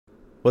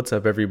What's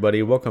up,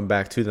 everybody? Welcome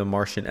back to the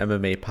Martian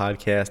MMA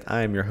podcast.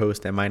 I am your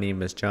host, and my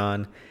name is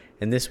John.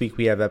 And this week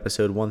we have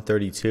episode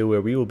 132, where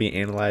we will be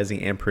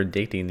analyzing and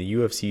predicting the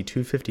UFC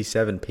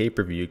 257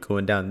 pay-per-view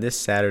going down this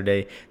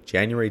Saturday,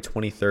 January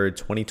 23rd,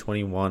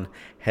 2021,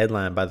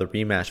 headlined by the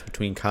rematch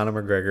between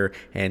Conor McGregor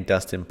and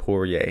Dustin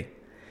Poirier.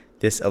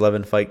 This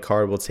 11-fight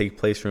card will take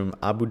place from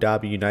Abu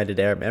Dhabi United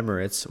Arab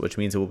Emirates, which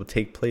means it will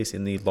take place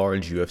in the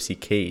large UFC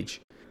cage.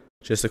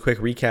 Just a quick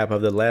recap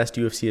of the last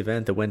UFC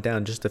event that went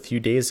down just a few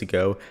days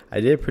ago. I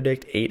did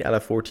predict 8 out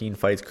of 14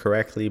 fights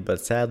correctly, but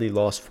sadly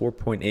lost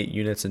 4.8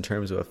 units in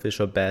terms of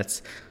official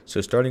bets.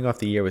 So starting off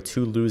the year with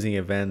 2 losing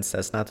events,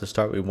 that's not the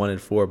start we wanted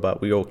for,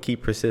 but we will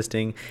keep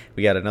persisting.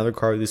 We got another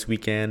card this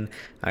weekend.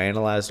 I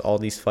analyzed all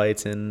these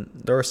fights, and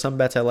there are some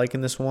bets I like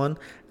in this one.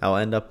 I'll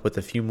end up with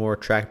a few more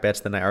tracked bets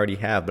than I already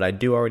have, but I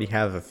do already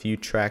have a few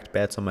tracked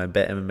bets on my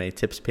Bet MMA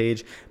tips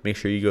page. Make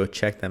sure you go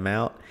check them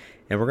out.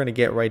 And we're going to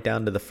get right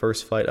down to the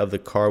first fight of the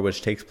card,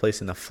 which takes place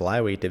in the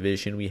flyweight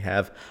division. We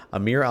have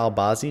Amir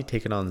Albazi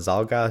taking on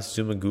Zhalgas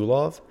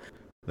Zhumagulov.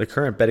 The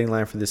current betting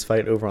line for this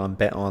fight over on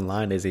Bet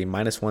Online is a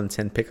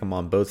 -110 pick'em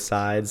on both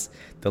sides.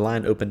 The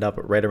line opened up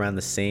right around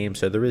the same,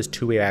 so there is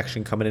two-way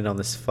action coming in on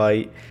this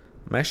fight.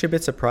 I'm actually a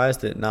bit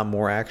surprised that not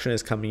more action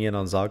is coming in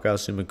on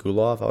Zhalgas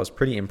Zhumagulov. I was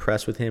pretty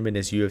impressed with him in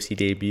his UFC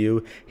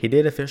debut. He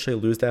did officially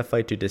lose that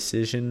fight to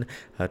decision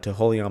to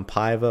Raulian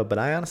Paiva, but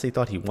I honestly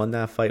thought he won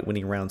that fight,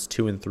 winning rounds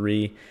 2 and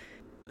 3.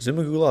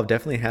 Zhumagulov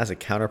definitely has a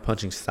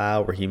counter-punching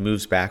style where he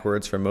moves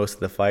backwards for most of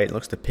the fight and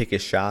looks to pick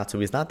his shots, so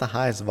he's not the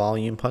highest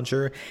volume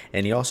puncher,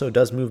 and he also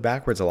does move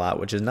backwards a lot,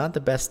 which is not the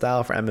best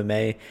style for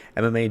MMA.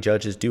 MMA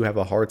judges do have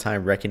a hard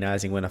time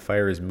recognizing when a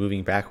fighter is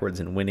moving backwards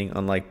and winning,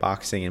 unlike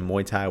boxing and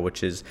Muay Thai,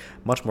 which is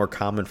much more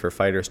common for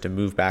fighters to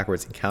move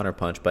backwards and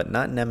counter-punch, but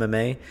not in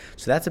MMA,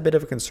 so that's a bit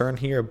of a concern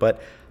here. But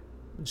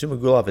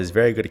Zhumagulov is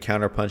very good at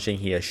counterpunching.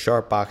 He has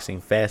sharp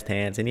boxing, fast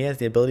hands, and he has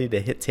the ability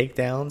to hit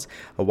takedowns,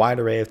 a wide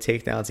array of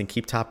takedowns, and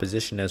keep top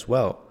position as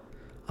well.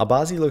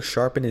 Albazi looked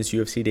sharp in his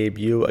UFC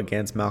debut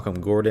against Malcolm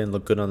Gordon,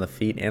 looked good on the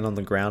feet and on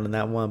the ground in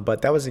that one,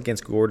 but that was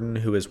against Gordon,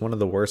 who is one of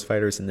the worst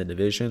fighters in the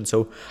division,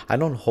 so I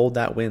don't hold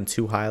that win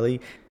too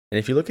highly. And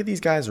if you look at these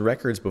guys'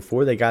 records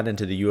before they got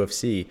into the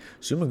UFC,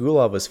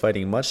 Zhumagulov was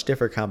fighting much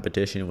stiffer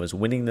competition, was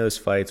winning those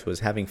fights,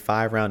 was having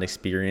 5-round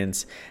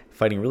experience,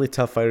 fighting really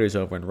tough fighters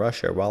over in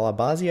Russia. While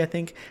Albazi, I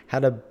think,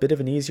 had a bit of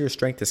an easier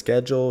strength to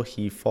schedule.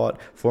 He fought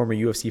former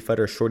UFC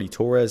fighter Shorty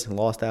Torres and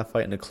lost that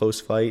fight in a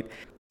close fight.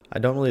 I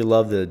don't really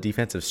love the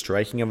defensive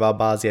striking of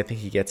Albazi. I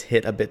think he gets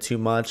hit a bit too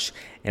much.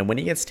 And when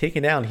he gets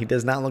taken down, he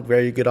does not look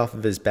very good off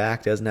of his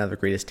back, doesn't have the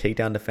greatest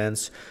takedown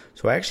defense.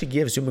 So I actually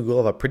give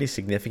Zhumagulov a pretty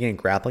significant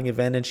grappling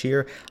advantage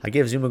here. I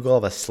give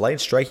Zhumagulov a slight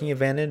striking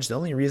advantage. The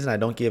only reason I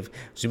don't give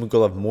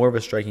Zhumagulov more of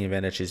a striking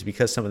advantage is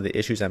because some of the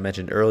issues I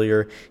mentioned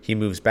earlier. He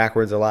moves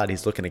backwards a lot.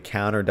 He's looking to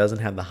counter, doesn't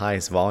have the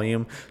highest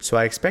volume. So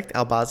I expect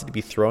Albazi to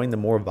be throwing the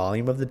more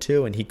volume of the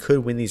two, and he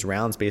could win these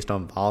rounds based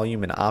on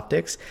volume and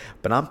optics.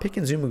 But I'm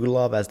picking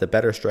Zhumagulov as the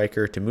better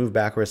striker to move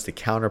backwards, to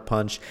counter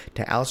punch,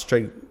 to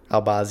outstrike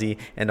Albazi,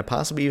 and to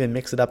possibly even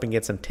mix it up and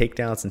get some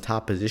takedowns in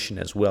top position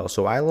as well.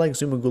 So I like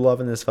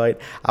Zhumagulov in this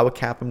fight. I would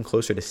cap him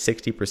closer to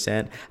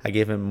 60%. I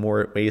give him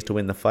more ways to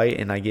win the fight,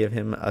 and I give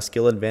him a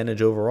skill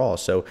advantage overall.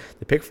 So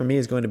the pick for me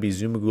is going to be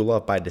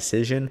Zhumagulov by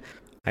decision.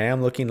 I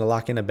am looking to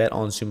lock in a bet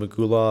on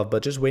Zhumagulov,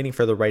 but just waiting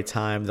for the right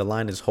time. The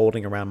line is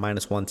holding around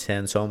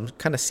 -110, so I'm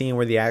kind of seeing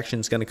where the action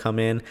is going to come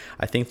in.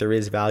 I think there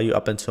is value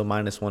up until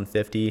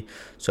 -150,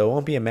 so it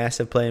won't be a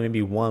massive play,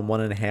 maybe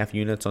 1.5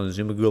 units on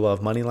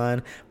Zhumagulov money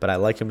line, but I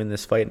like him in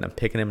this fight, and I'm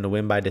picking him to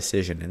win by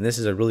decision, and this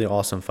is a really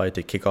awesome fight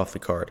to kick off the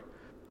card.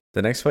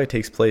 The next fight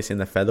takes place in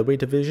the featherweight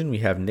division. We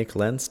have Nik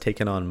Lentz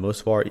taking on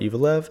Movsar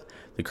Evloev.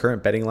 The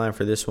current betting line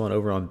for this one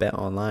over on Bet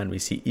Online, we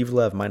see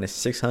Evloev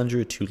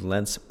 -600 to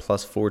Lentz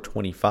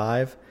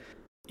 +425.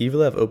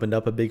 Evloev opened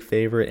up a big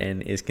favorite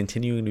and is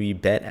continuing to be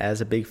bet as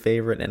a big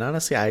favorite, and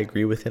honestly, I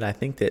agree with it. I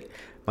think that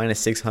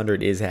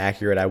 -600 is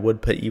accurate. I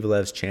would put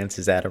Evloev's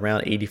chances at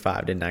around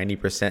 85 to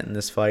 90% in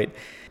this fight.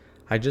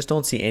 I just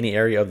don't see any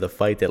area of the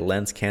fight that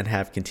Lentz can't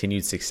have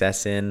continued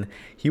success in.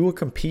 He will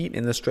compete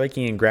in the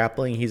striking and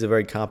grappling. He's a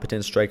very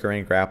competent striker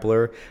and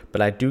grappler,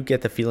 but I do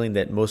get the feeling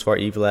that Movsar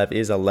Evloev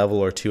is a level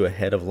or two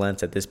ahead of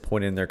Lentz at this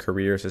point in their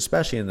careers,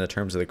 especially in the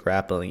terms of the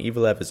grappling.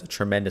 Evloev is a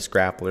tremendous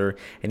grappler,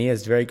 and he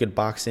has very good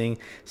boxing,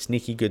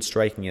 sneaky good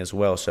striking as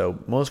well. So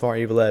Movsar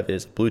Evloev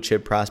is a blue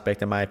chip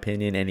prospect in my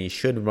opinion, and he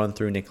should run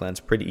through Nik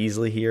Lentz pretty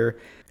easily here.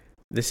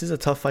 This is a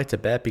tough fight to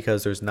bet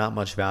because there's not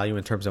much value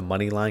in terms of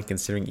money line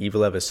considering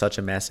Evloev is such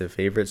a massive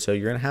favorite, so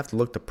you're going to have to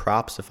look to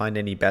props to find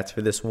any bets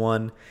for this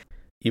one.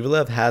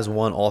 Evloev has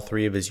won all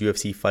 3 of his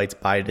UFC fights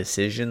by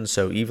decision,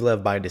 so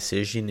Evloev by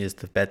decision is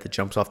the bet that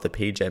jumps off the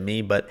page at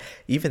me, but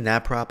even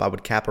that prop I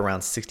would cap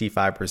around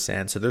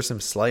 65%, so there's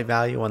some slight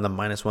value on the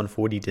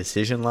 -140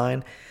 decision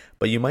line,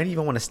 but you might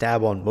even want to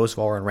stab on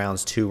Movsar in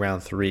rounds 2,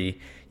 round 3.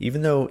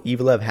 Even though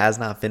Evloev has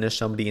not finished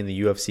somebody in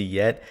the UFC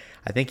yet,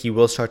 I think he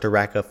will start to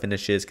rack up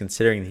finishes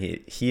considering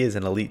he is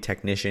an elite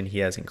technician. He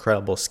has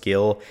incredible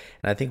skill,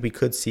 and I think we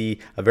could see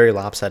a very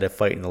lopsided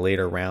fight in the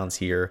later rounds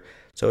here.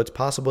 So it's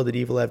possible that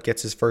Evelev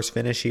gets his first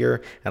finish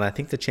here, and I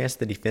think the chance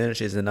that he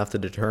finishes is enough to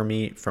deter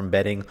me from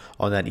betting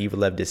on that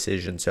Evelev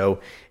decision. So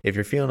if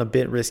you're feeling a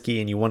bit risky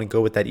and you want to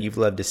go with that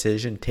Evelev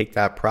decision, take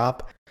that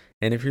prop.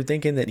 And if you're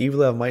thinking that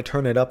Evelev might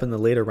turn it up in the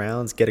later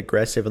rounds, get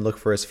aggressive and look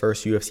for his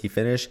first UFC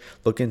finish,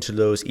 look into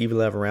those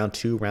Evelev round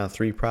 2, round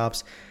 3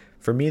 props.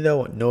 For me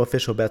though, no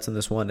official bets on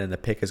this one, and the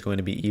pick is going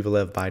to be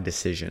Evelev by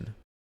decision.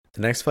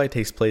 The next fight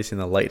takes place in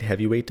the light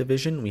heavyweight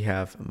division. We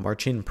have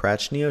Marcin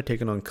Prachnio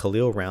taking on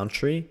Khalil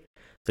Rountree.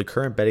 The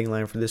current betting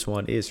line for this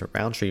one is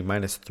Rountree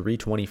minus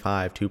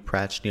 325 to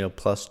Prachnio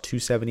plus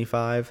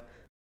 275.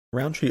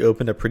 Rountree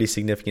opened a pretty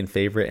significant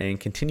favorite and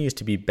continues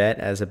to be bet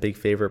as a big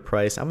favorite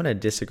price. I'm going to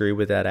disagree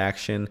with that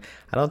action.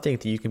 I don't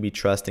think that you can be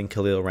trusting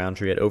Khalil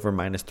Rountree at over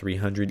minus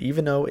 300,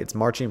 even though it's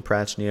Marcin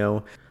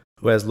Prachnio,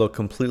 who has looked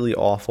completely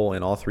awful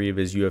in all 3 of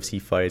his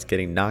UFC fights,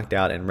 getting knocked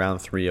out in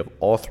round 3 of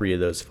all 3 of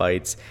those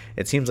fights.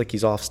 It seems like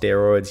he's off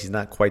steroids. He's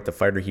not quite the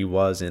fighter he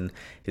was in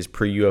his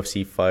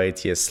pre-UFC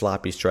fights. He has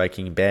sloppy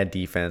striking, bad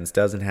defense,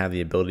 doesn't have the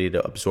ability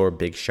to absorb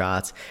big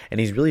shots, and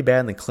he's really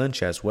bad in the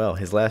clinch as well.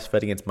 His last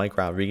fight against Mike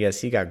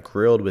Rodriguez, he got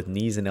grilled with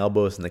knees and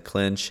elbows in the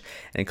clinch,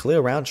 and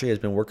Khalil Rountree has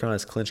been working on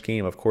his clinch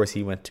game. Of course,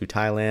 he went to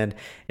Thailand,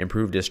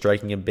 improved his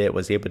striking a bit,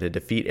 was able to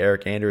defeat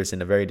Eric Anders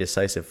in a very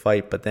decisive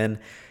fight, but then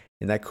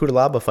in that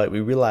Cutelaba fight, we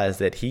realized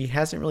that he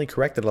hasn't really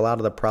corrected a lot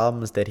of the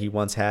problems that he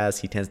once has.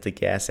 He tends to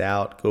gas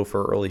out, go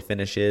for early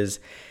finishes,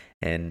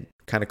 and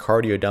kind of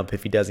cardio dump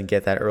if he doesn't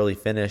get that early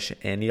finish.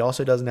 And he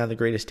also doesn't have the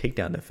greatest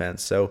takedown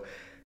defense. So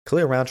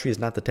Khalil Rountree is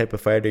not the type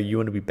of fighter you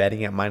want to be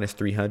betting at minus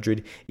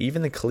 300.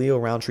 Even the Khalil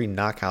Rountree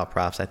knockout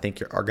props, I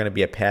think, are going to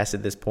be a pass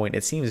at this point.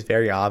 It seems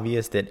very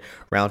obvious that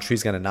Rountree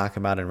is going to knock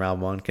him out in round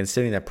 1,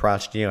 considering that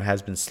Prachnio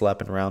has been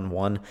slept in round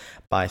 1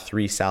 by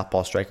 3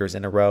 southpaw strikers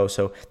in a row.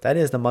 So that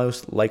is the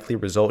most likely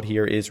result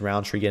here, is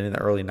Rountree getting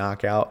the early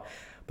knockout.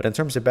 But in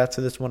terms of bets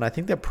for this one, I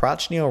think that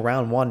Prachnio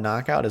round 1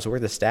 knockout is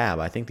worth a stab.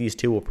 I think these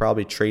two will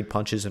probably trade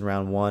punches in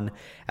round 1.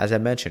 As I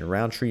mentioned,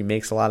 Rountree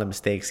makes a lot of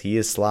mistakes. He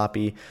is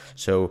sloppy.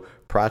 So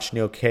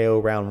Prachnio KO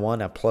round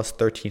 1 at plus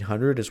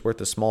 1,300 is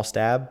worth a small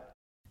stab.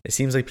 It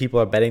seems like people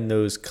are betting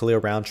those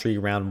Khalil Rountree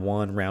round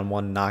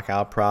 1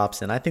 knockout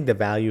props, and I think the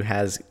value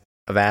has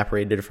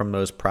evaporated from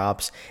those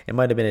props. It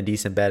might have been a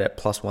decent bet at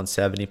plus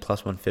 170,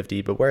 plus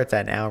 150, but where it's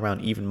at now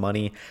around even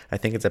money, I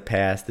think it's a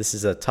pass. This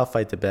is a tough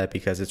fight to bet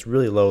because it's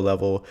really low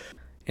level.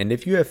 And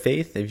if you have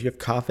faith, if you have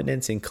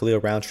confidence in Khalil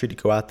Rountree to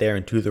go out there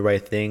and do the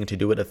right thing, to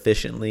do it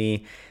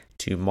efficiently,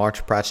 to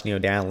march Prachnio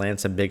down,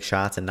 land some big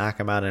shots, and knock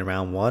him out in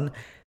round 1,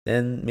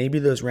 then maybe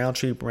those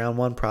Rountree round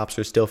 1 props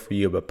are still for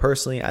you. But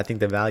personally, I think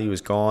the value is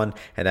gone,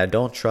 and I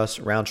don't trust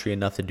Rountree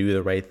enough to do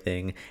the right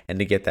thing and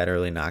to get that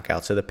early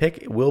knockout. So the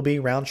pick will be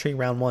Rountree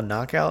round 1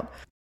 knockout.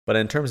 But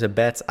in terms of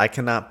bets, I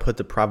cannot put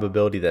the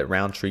probability that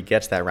Rountree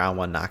gets that round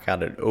 1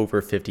 knockout at over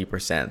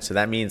 50%. So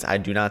that means I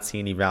do not see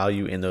any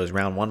value in those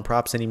round 1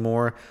 props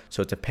anymore.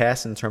 So it's a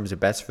pass in terms of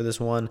bets for this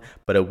one,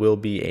 but it will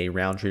be a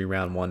Rountree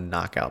round 1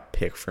 knockout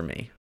pick for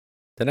me.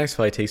 The next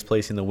fight takes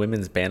place in the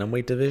women's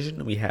bantamweight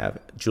division. We have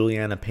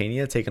Juliana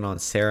Pena taking on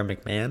Sarah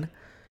McMahon.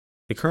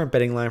 The current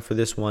betting line for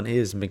this one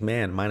is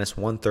McMahon minus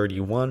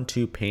 131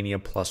 to Pena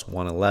plus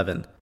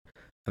 111.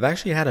 I've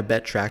actually had a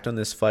bet tracked on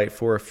this fight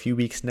for a few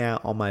weeks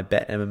now on my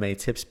Bet MMA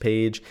tips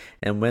page,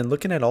 and when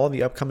looking at all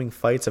the upcoming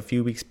fights a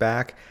few weeks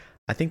back,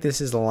 I think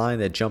this is the line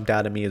that jumped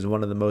out at me as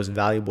one of the most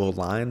valuable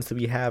lines that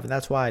we have, and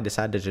that's why I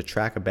decided to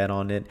track a bet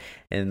on it.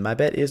 And my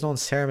bet is on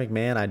Sarah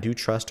McMahon. I do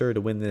trust her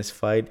to win this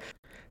fight.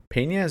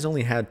 Pena has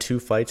only had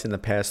 2 fights in the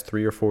past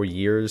 3 or 4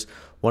 years.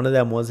 One of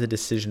them was a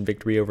decision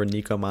victory over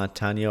Nico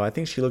Montano. I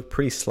think she looked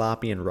pretty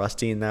sloppy and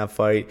rusty in that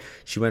fight.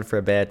 She went for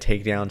a bad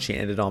takedown. She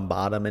ended on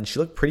bottom, and she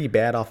looked pretty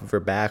bad off of her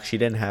back. She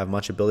didn't have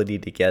much ability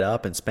to get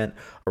up and spent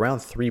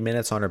around 3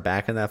 minutes on her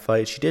back in that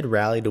fight. She did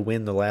rally to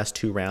win the last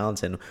 2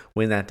 rounds and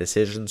win that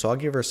decision, so I'll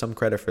give her some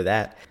credit for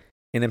that.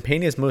 And in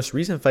Pena's most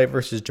recent fight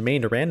versus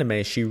Germaine de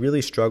Randamie, she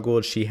really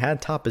struggled. She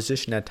had top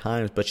position at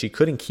times, but she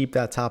couldn't keep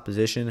that top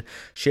position.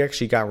 She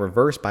actually got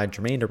reversed by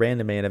Germaine de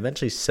Randamie and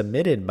eventually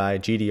submitted by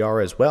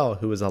GDR as well,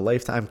 who was a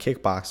lifetime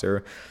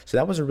kickboxer. So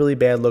that was a really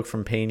bad look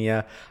from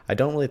Pena. I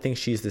don't really think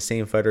she's the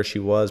same fighter she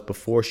was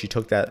before she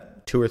took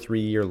that 2 or 3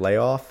 year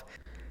layoff.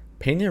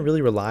 Pena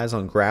really relies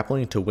on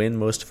grappling to win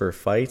most of her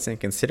fights, and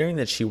considering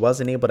that she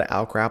wasn't able to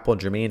out-grapple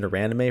Germaine de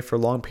Randamie for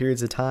long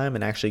periods of time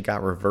and actually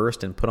got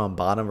reversed and put on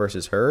bottom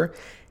versus her,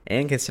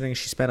 and considering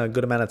she spent a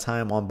good amount of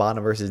time on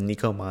bottom versus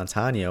Nico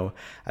Montano,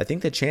 I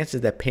think the chances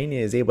that Pena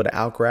is able to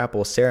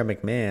out-grapple Sarah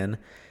McMahon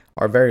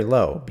are very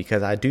low,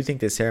 because I do think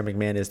that Sarah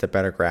McMahon is the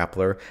better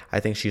grappler. I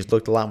think she's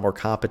looked a lot more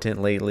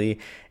competent lately,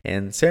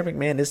 and Sarah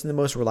McMahon isn't the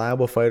most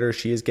reliable fighter.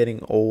 She is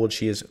getting old.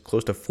 She is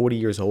close to 40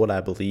 years old, I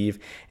believe,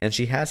 and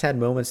she has had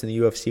moments in the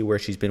UFC where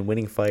she's been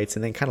winning fights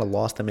and then kind of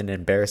lost them in an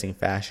embarrassing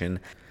fashion.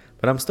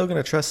 But I'm still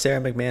going to trust Sarah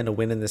McMahon to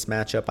win in this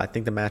matchup. I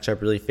think the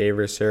matchup really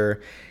favors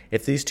her.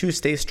 If these two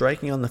stay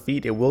striking on the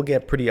feet, it will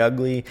get pretty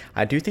ugly.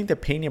 I do think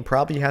that Pena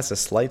probably has a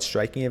slight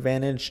striking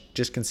advantage,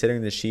 just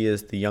considering that she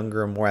is the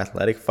younger and more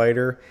athletic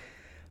fighter.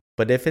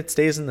 But if it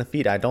stays in the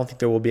feet, I don't think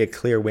there will be a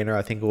clear winner.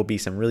 I think it will be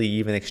some really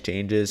even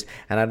exchanges,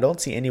 and I don't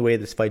see any way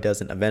this fight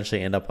doesn't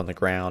eventually end up on the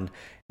ground,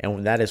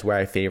 and that is where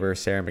I favor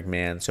Sarah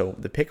McMahon. So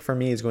the pick for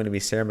me is going to be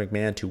Sarah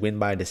McMahon to win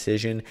by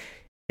decision.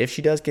 If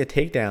she does get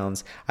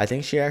takedowns, I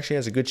think she actually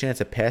has a good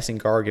chance of passing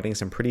guard, getting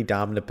some pretty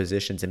dominant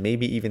positions, and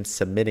maybe even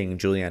submitting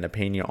Juliana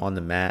Pena on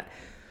the mat.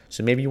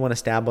 So maybe you want to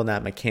stab on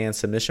that McCann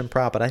submission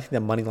prop, but I think the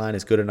money line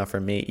is good enough for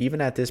me. Even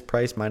at this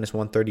price, minus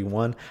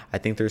 131, I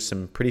think there's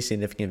some pretty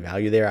significant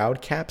value there. I would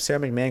cap Sarah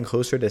McMahon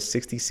closer to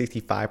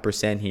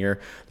 60-65%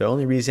 here. The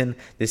only reason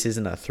this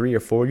isn't a 3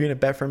 or 4 unit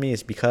bet for me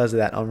is because of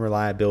that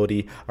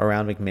unreliability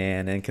around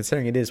McMahon, and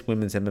considering it is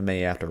women's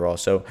MMA after all.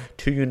 So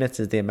 2 units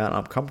is the amount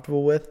I'm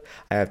comfortable with.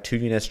 I have 2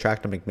 units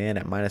tracked on McMahon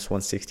at minus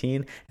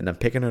 116, and I'm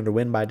picking her to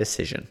win by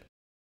decision.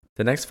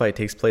 The next fight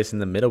takes place in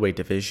the middleweight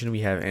division. We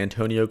have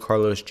Antonio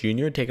Carlos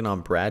Jr. taking on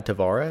Brad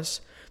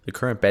Tavares. The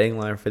current betting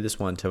line for this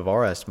one,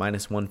 Tavares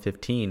minus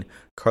 115,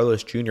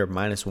 Carlos Jr.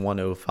 minus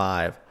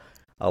 105.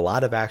 A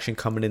lot of action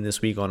coming in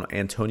this week on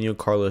Antonio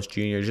Carlos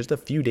Jr. Just a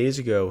few days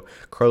ago,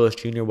 Carlos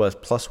Jr. was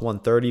plus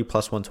 130,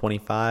 plus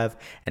 125,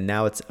 and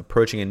now it's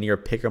approaching a near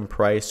pick'em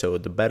price. So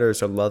the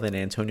bettors are loving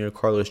Antonio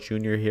Carlos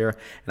Jr. here,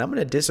 and I'm going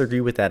to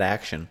disagree with that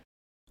action.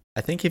 I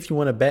think if you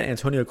want to bet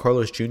Antonio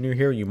Carlos Jr.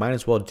 here, you might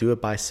as well do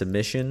it by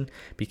submission,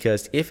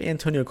 because if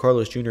Antonio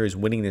Carlos Jr. is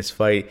winning this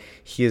fight,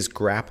 he is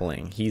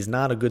grappling. He's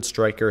not a good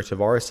striker.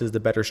 Tavares is the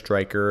better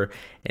striker,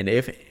 and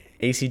if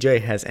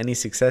ACJ has any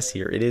success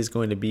here, it is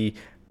going to be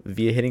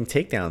via hitting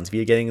takedowns,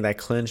 via getting that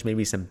clinch,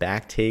 maybe some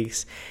back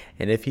takes.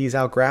 And if he's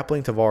out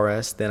grappling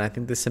Tavares, then I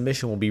think the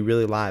submission will be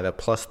really live at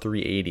plus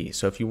 380.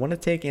 So if you want to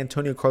take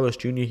Antonio Carlos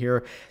Jr.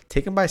 here,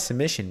 take him by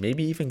submission.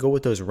 Maybe even go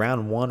with those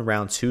round 1,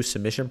 round 2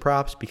 submission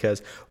props,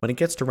 because when it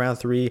gets to round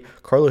 3,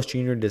 Carlos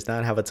Jr. does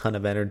not have a ton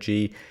of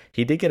energy.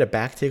 He did get a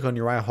back take on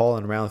Uriah Hall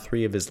in round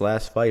 3 of his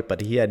last fight, but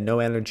he had no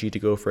energy to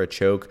go for a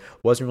choke,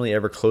 wasn't really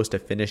ever close to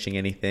finishing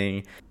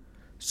anything.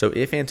 So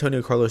if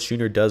Antonio Carlos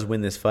Jr. does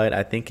win this fight,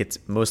 I think it's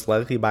most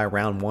likely by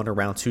round 1 or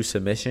round 2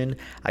 submission.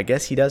 I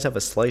guess he does have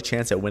a slight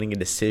chance at winning a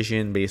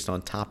decision based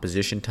on top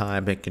position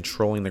time and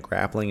controlling the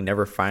grappling and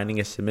never finding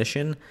a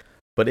submission.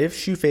 But if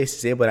Shoeface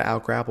is able to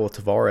outgrapple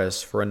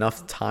Tavares for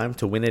enough time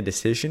to win a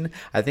decision,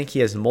 I think he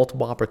has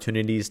multiple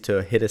opportunities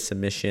to hit a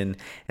submission,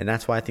 and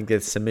that's why I think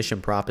that submission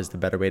prop is the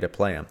better way to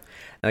play him.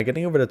 Now,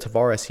 getting over to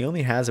Tavares, he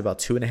only has about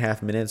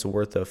 2.5 minutes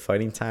worth of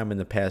fighting time in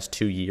the past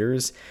 2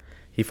 years.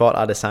 He fought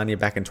Adesanya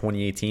back in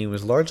 2018,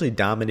 was largely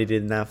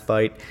dominated in that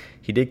fight.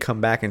 He did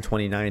come back in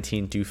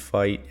 2019 to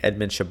fight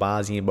Edmund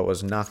Shabazian, but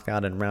was knocked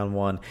out in round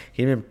 1.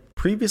 He'd been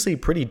previously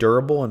pretty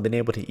durable and been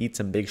able to eat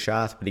some big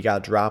shots, but he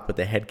got dropped with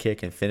a head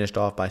kick and finished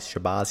off by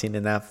Shabazian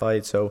in that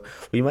fight. So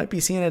we might be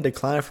seeing a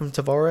decline from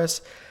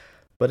Tavares,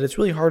 but it's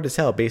really hard to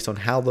tell based on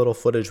how little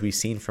footage we've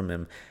seen from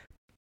him.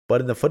 But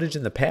in the footage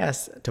in the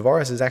past,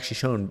 Tavares has actually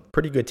shown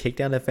pretty good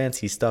takedown defense.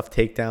 He stuffed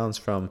takedowns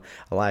from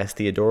Elias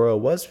Theodorou,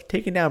 was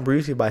taken down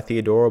briefly by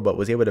Theodorou, but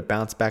was able to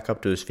bounce back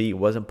up to his feet,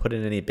 wasn't put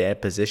in any bad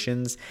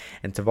positions.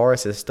 And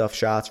Tavares has stuffed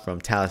shots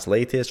from Talis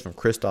Latis, from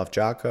Krzysztof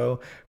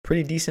Jotko,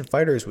 pretty decent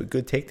fighters with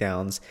good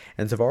takedowns.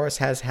 And Tavares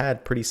has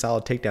had pretty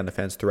solid takedown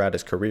defense throughout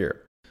his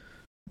career.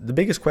 The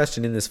biggest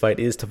question in this fight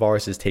is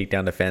Tavares'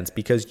 takedown defense,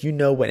 because you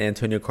know what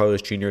Antonio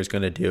Carlos Jr. is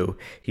going to do.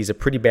 He's a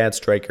pretty bad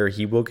striker.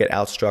 He will get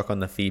outstruck on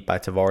the feet by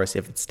Tavares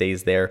if it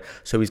stays there.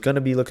 So he's going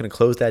to be looking to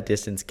close that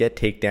distance, get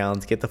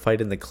takedowns, get the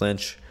fight in the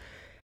clinch.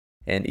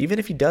 And even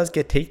if he does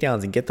get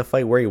takedowns and get the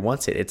fight where he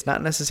wants it, it's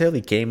not necessarily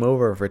game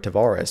over for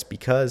Tavares,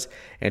 because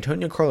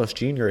Antonio Carlos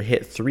Jr.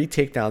 hit 3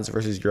 takedowns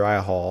versus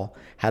Uriah Hall,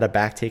 had a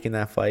back take in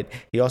that fight.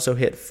 He also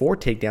hit 4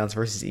 takedowns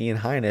versus Ian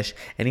Heinisch,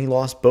 and he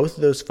lost both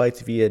of those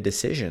fights via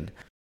decision.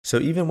 So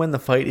even when the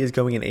fight is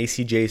going in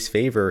ACJ's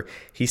favor,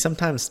 he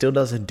sometimes still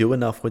doesn't do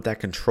enough with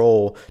that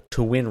control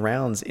to win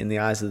rounds in the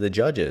eyes of the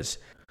judges.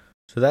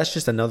 So that's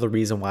just another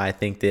reason why I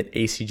think that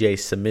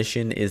ACJ's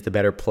submission is the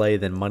better play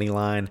than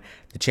moneyline.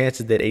 The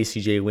chances that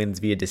ACJ wins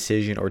via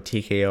decision or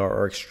TKO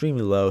are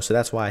extremely low, so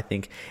that's why I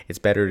think it's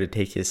better to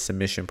take his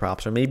submission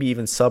props, or maybe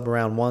even sub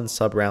round 1,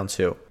 sub round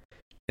 2.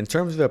 In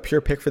terms of a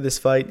pure pick for this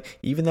fight,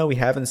 even though we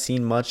haven't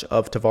seen much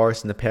of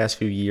Tavares in the past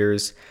few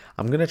years,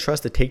 I'm going to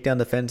trust the takedown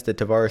defense that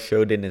Tavares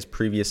showed in his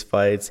previous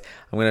fights.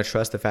 I'm going to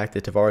trust the fact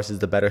that Tavares is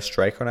the better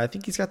striker, and I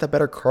think he's got the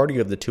better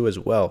cardio of the two as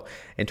well.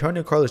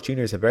 Antonio Carlos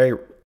Jr. is a very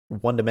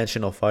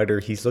one-dimensional fighter.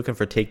 He's looking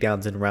for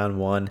takedowns in round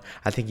 1.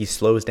 I think he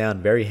slows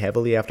down very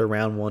heavily after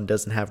round 1,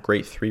 doesn't have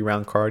great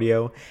 3-round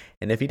cardio.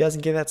 And if he doesn't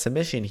get that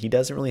submission, he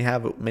doesn't really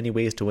have many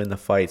ways to win the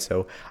fight.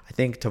 So I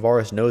think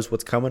Tavares knows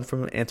what's coming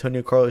from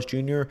Antonio Carlos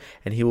Jr.,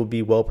 and he will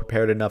be well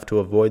prepared enough to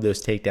avoid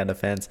those takedown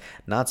defense,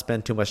 not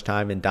spend too much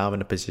time in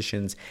dominant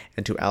positions,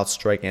 and to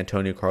outstrike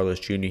Antonio Carlos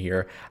Jr.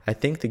 here. I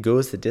think the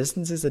goes the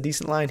distance is a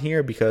decent line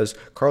here, because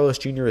Carlos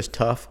Jr. is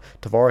tough.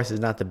 Tavares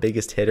is not the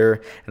biggest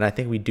hitter, and I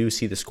think we do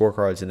see the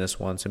scorecards in this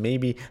one. So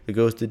maybe the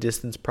goes the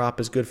distance prop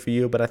is good for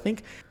you, but I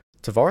think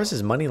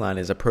Tavares' money line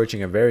is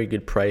approaching a very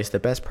good price, the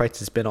best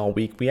price it's been all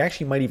week. We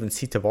actually might even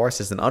see Tavares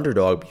as an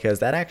underdog, because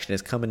that action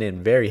is coming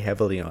in very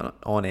heavily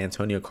on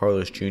Antonio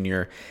Carlos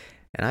Jr.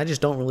 And I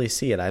just don't really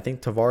see it. I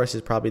think Tavares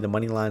is probably the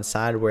money line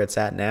side where it's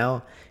at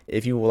now.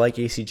 If you like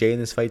ACJ in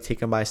this fight,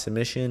 take him by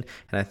submission.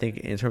 And I think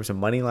in terms of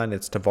money line,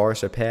 it's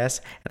Tavares or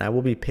pass. And I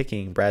will be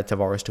picking Brad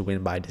Tavares to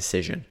win by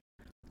decision.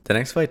 The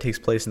next fight takes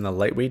place in the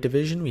lightweight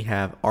division. We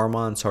have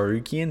Arman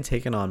Tsarukyan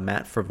taking on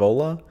Matt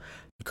Frevola.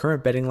 The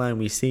current betting line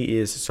we see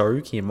is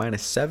Tsarukyan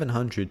minus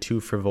 700 to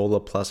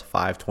Frevola plus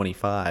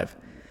 525.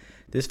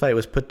 This fight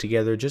was put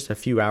together just a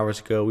few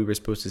hours ago. We were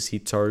supposed to see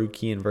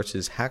Tsarukyan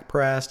versus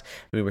Haqparast.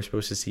 We were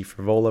supposed to see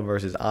Frevola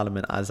versus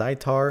Ottoman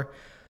Azaitar.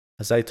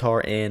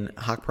 Azaitar and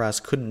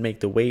Haqparast couldn't make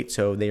the weight,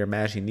 so they are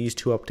matching these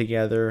two up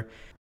together.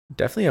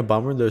 Definitely a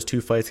bummer those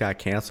two fights got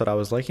canceled. I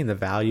was liking the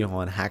value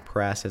on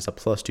Haqparast as a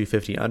plus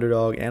 250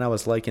 underdog, and I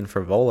was liking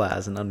Frevola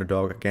as an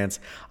underdog against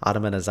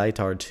Ottoman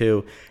Azaitar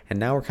too. And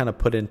now we're kind of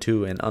put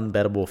into an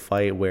unbettable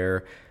fight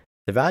where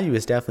the value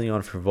is definitely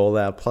on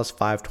Frevola, plus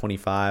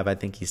 525. I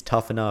think he's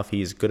tough enough.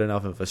 He's good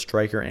enough of a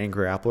striker and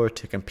grappler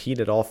to compete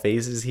at all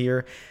phases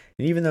here.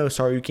 And even though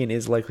Tsarukyan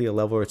is likely a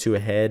level or two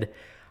ahead,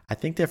 I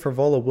think that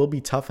Frevola will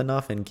be tough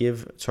enough and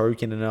give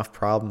Tsarukyan enough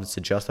problems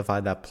to justify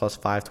that plus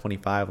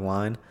 525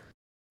 line.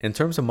 In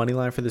terms of money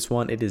line for this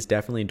one, it is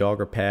definitely dog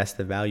or pass.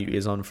 The value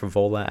is on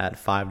Frevola at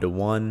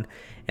 5-1.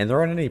 And there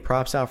aren't any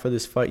props out for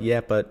this fight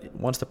yet, but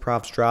once the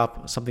props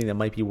drop, something that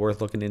might be worth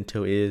looking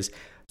into is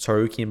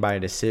Tsarukyan by a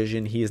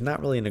decision. He is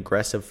not really an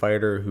aggressive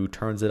fighter who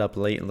turns it up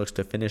late and looks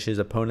to finish his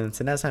opponents.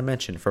 And as I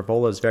mentioned,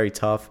 Frevola is very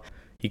tough.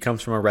 He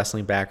comes from a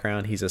wrestling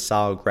background. He's a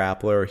solid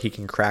grappler. He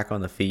can crack on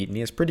the feet, and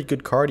he has pretty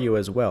good cardio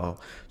as well.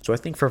 So I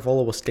think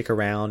Frevola will stick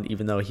around,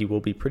 even though he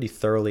will be pretty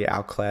thoroughly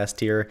outclassed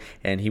here,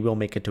 and he will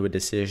make it to a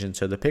decision.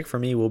 So the pick for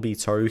me will be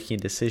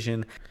Tsarukyan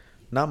decision.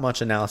 Not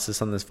much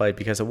analysis on this fight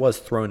because it was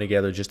thrown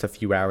together just a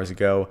few hours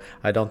ago.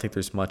 I don't think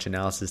there's much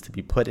analysis to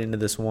be put into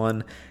this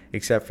one,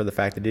 except for the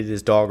fact that it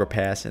is dog or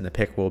pass, and the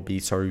pick will be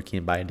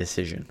Tsarukyan by a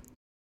decision.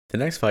 The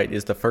next fight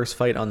is the first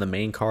fight on the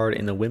main card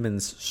in the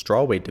women's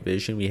strawweight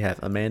division. We have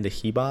Amanda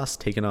Ribas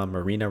taking on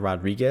Marina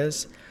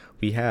Rodriguez.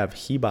 We have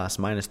Ribas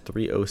minus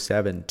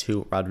 307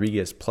 to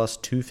Rodriguez plus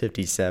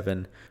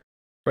 257.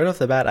 Right off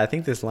the bat, I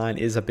think this line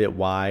is a bit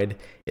wide.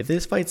 If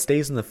this fight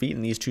stays on the feet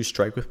and these two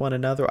strike with one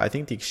another, I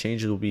think the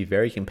exchanges will be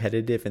very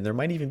competitive, and there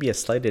might even be a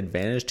slight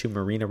advantage to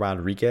Marina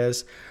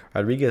Rodriguez.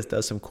 Rodriguez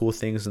does some cool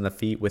things on the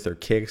feet with her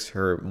kicks,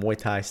 her Muay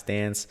Thai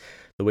stance.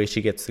 The way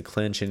she gets the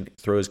clinch and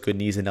throws good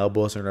knees and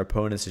elbows on her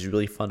opponents is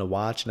really fun to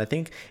watch. And I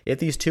think if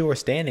these two are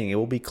standing, it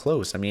will be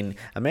close. I mean,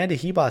 Amanda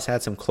Ribas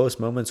had some close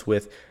moments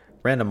with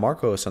Randa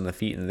Marcos on the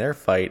feet in their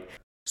fight.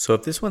 So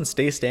if this one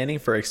stays standing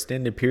for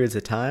extended periods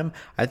of time,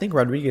 I think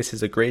Rodriguez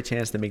has a great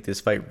chance to make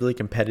this fight really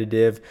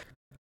competitive.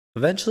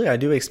 Eventually, I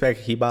do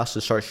expect Ribas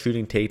to start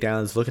shooting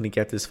takedowns, looking to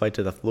get this fight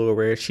to the floor,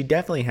 where she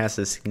definitely has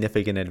a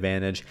significant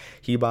advantage.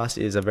 Ribas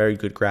is a very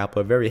good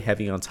grappler, very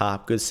heavy on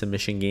top, good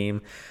submission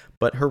game,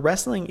 but her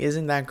wrestling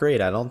isn't that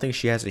great. I don't think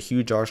she has a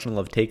huge arsenal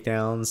of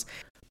takedowns,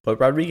 but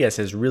Rodriguez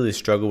has really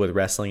struggled with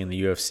wrestling in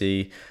the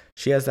UFC.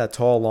 She has that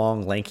tall,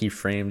 long, lanky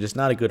frame, just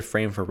not a good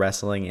frame for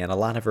wrestling, and a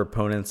lot of her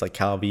opponents like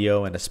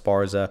Calvillo and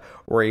Esparza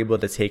were able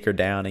to take her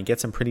down and get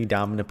some pretty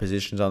dominant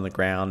positions on the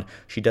ground.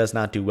 She does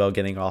not do well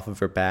getting off of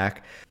her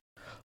back.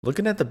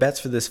 Looking at the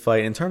bets for this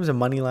fight, in terms of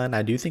money line,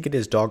 I do think it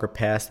is dog or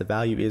pass. The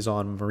value is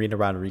on Marina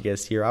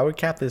Rodriguez here. I would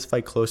cap this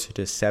fight closer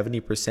to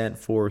 70%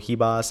 for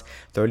Ribas,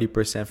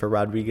 30% for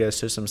Rodriguez,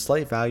 so some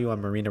slight value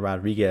on Marina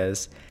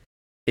Rodriguez.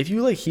 If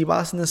you like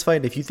Ribas in this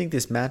fight, if you think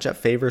this matchup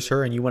favors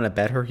her and you want to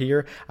bet her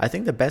here, I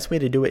think the best way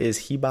to do it is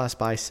Ribas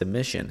by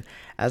submission.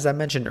 As I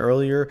mentioned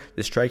earlier,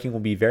 the striking will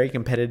be very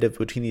competitive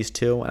between these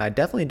two, and I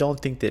definitely don't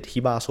think that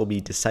Ribas will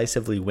be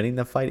decisively winning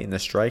the fight in the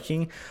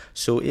striking.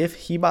 So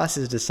if Ribas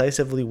is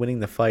decisively winning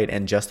the fight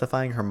and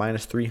justifying her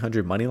minus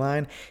 300 money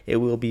line, it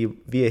will be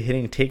via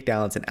hitting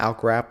takedowns and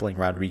out-grappling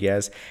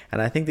Rodriguez.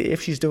 And I think that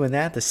if she's doing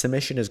that, the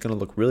submission is going to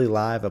look really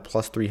live at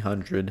plus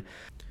 300.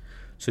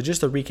 So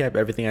just to recap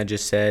everything I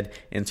just said,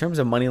 in terms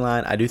of money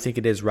line, I do think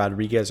it is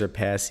Rodriguez or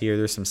pass here.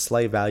 There's some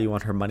slight value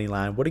on her money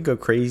line. Wouldn't go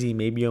crazy,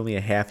 maybe only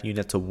a half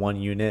unit to 1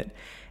 unit.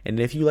 And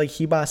if you like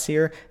Ribas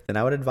here, then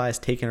I would advise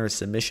taking her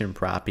submission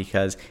prop,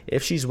 because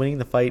if she's winning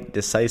the fight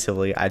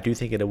decisively, I do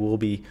think it will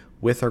be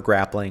with her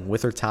grappling,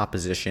 with her top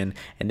position.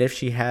 And if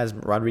she has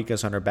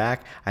Rodriguez on her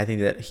back, I think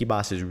that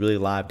Ribas is really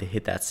live to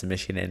hit that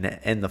submission and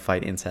end the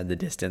fight inside the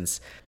distance.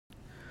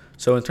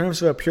 So in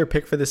terms of a pure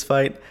pick for this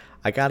fight,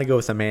 I got to go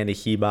with Amanda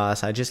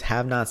Ribas. I just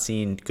have not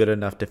seen good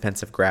enough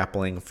defensive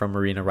grappling from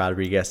Marina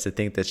Rodriguez to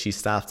think that she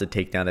stops the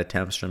takedown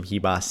attempts from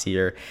Ribas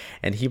here.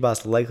 And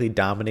Ribas likely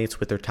dominates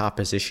with her top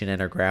position and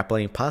her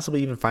grappling,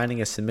 possibly even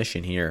finding a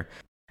submission here.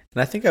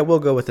 And I think I will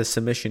go with a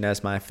submission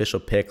as my official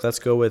pick. Let's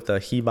go with a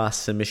Ribas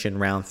submission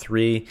round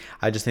 3.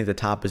 I just think the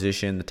top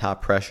position, the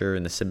top pressure,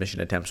 and the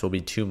submission attempts will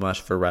be too much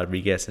for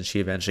Rodriguez, and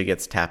she eventually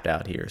gets tapped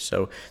out here.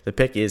 So the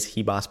pick is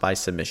Ribas by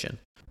submission.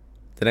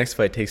 The next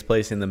fight takes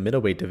place in the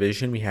middleweight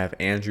division. We have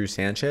Andrew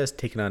Sanchez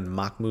taking on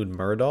Makhmud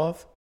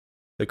Muradov.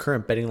 The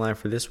current betting line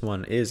for this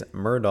one is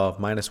Muradov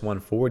minus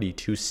 140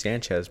 to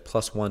Sanchez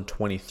plus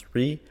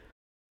 123.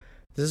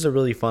 This is a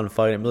really fun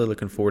fight. I'm really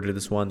looking forward to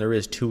this one. There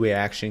is two-way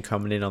action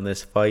coming in on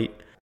this fight.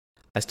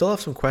 I still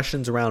have some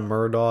questions around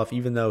Muradov,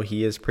 even though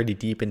he is pretty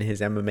deep in his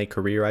MMA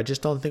career. I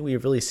just don't think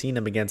we've really seen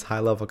him against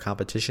high-level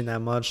competition that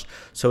much,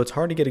 so it's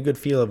hard to get a good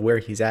feel of where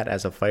he's at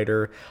as a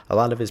fighter. A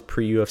lot of his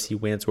pre-UFC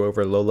wins were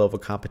over low-level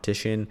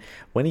competition.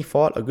 When he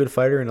fought a good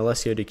fighter in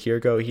Alessio Di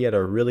Chirico, he had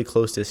a really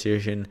close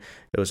decision.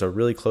 It was a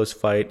really close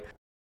fight.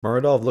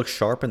 Muradov looked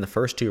sharp in the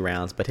first 2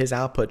 rounds, but his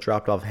output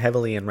dropped off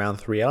heavily in round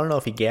 3. I don't know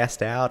if he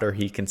gassed out or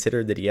he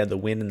considered that he had the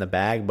win in the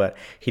bag, but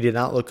he did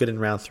not look good in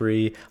round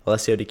 3.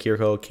 Alessio Di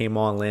Chirico came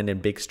on,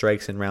 landed big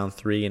strikes in round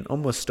 3, and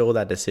almost stole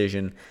that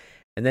decision.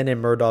 And then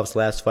in Muradov's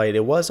last fight,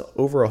 it was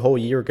over a whole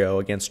year ago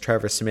against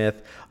Trevor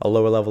Smith, a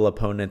lower level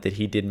opponent that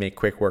he did make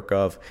quick work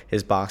of.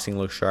 His boxing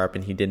looked sharp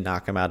and he did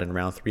knock him out in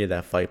round 3 of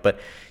that fight.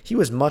 But he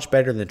was much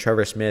better than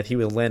Trevor Smith. He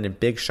was landing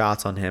big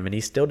shots on him and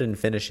he still didn't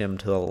finish him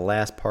to the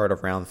last part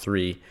of round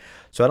 3.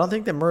 So I don't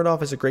think that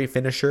Muradov is a great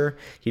finisher.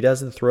 He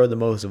doesn't throw the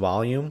most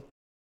volume.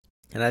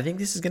 And I think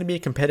this is going to be a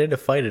competitive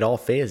fight at all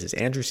phases.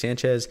 Andrew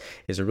Sanchez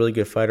is a really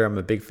good fighter. I'm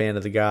a big fan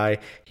of the guy.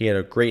 He had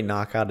a great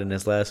knockout in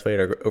his last fight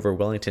over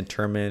Wellington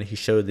Turman. He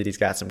showed that he's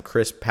got some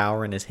crisp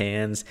power in his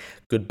hands,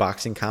 good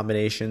boxing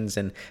combinations.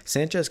 And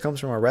Sanchez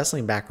comes from a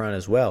wrestling background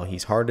as well.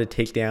 He's hard to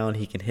take down.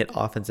 He can hit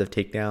offensive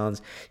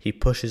takedowns. He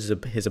pushes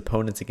his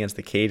opponents against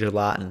the cage a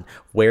lot and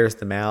wears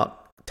them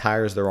out,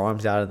 tires their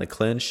arms out in the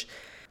clinch.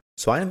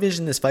 So I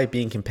envision this fight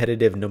being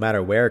competitive no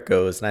matter where it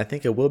goes, and I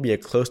think it will be a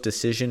close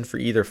decision for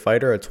either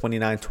fighter, a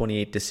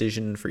 29-28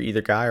 decision for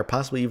either guy, or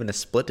possibly even a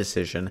split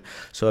decision.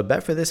 So a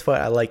bet for this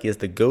fight I like is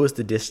the goes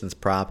the distance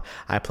prop.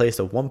 I placed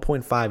a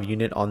 1.5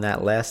 unit on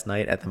that last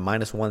night at the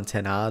minus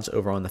 110 odds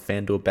over on the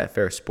FanDuel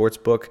Betfair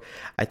Sportsbook.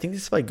 I think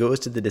this fight goes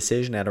to the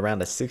decision at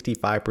around a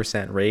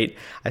 65% rate.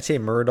 I'd say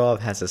Muradov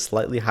has a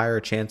slightly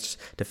higher chance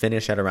to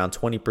finish at around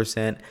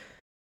 20%.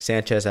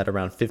 Sanchez at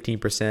around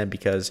 15%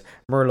 because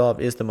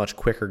Muradov is the much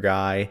quicker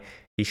guy.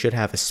 He should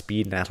have a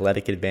speed and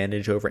athletic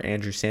advantage over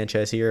Andrew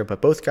Sanchez here,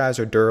 but both guys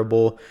are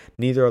durable,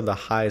 neither of the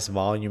highest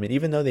volume, and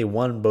even though they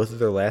won both of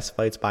their last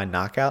fights by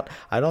knockout,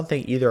 I don't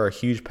think either are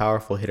huge,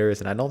 powerful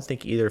hitters, and I don't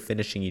think either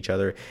finishing each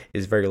other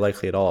is very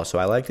likely at all. So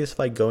I like this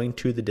fight going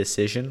to the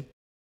decision.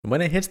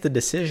 When it hits the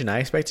decision, I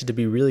expect it to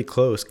be really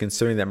close,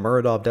 considering that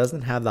Muradov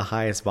doesn't have the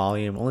highest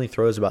volume, only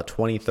throws about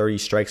 20-30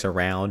 strikes a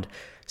round.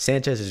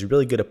 Sanchez is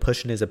really good at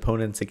pushing his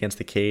opponents against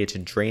the cage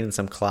and draining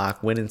some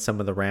clock, winning some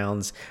of the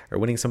rounds, or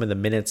winning some of the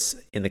minutes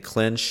in the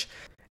clinch.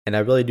 And I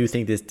really do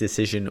think this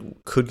decision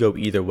could go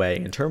either way.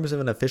 In terms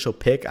of an official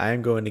pick, I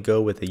am going to go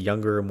with a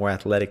younger, more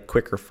athletic,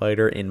 quicker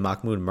fighter in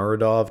Makhmud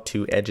Muradov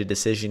to edge a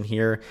decision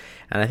here.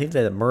 And I think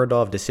that the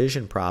Muradov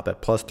decision prop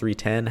at plus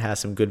 310 has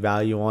some good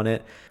value on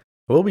it.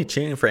 We'll be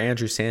cheering for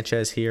Andrew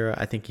Sanchez here.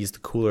 I think he's the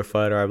cooler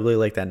fighter. I really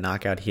like that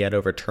knockout he had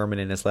over Turman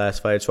in his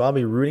last fight. So I'll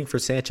be rooting for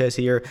Sanchez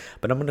here,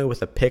 but I'm going to go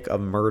with a pick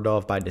of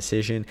Muradov by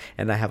decision.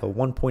 And I have a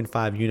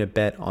 1.5 unit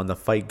bet on the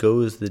fight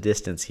goes the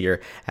distance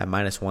here at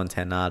minus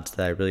 110 odds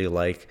that I really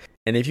like.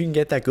 And if you can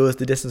get that goes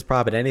the distance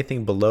prop at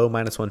anything below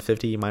minus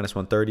 150, minus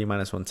 130,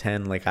 minus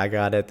 110, like I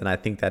got it, then I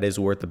think that is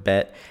worth a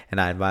bet, and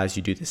I advise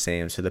you do the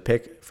same. So the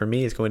pick for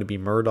me is going to be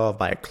Muradov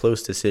by a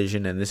close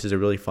decision, and this is a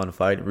really fun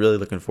fight. Really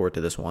looking forward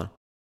to this one.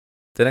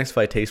 The next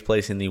fight takes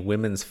place in the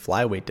women's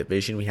flyweight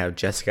division. We have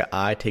Jessica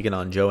Eye taking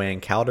on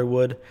Joanne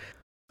Calderwood.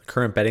 The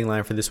current betting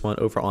line for this one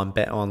over on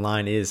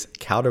BetOnline is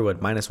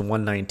Calderwood minus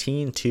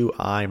 119 to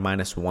Eye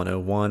minus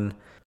 101.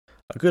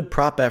 A good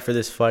prop bet for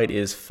this fight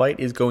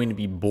is going to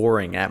be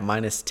boring at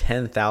minus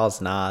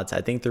 10,000 odds.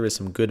 I think there is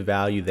some good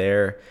value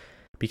there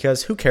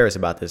because who cares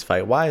about this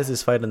fight? Why is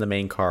this fight on the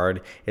main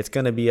card? It's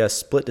going to be a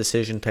split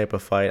decision type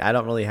of fight. I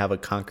don't really have a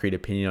concrete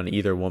opinion on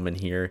either woman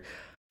here.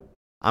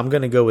 I'm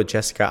going to go with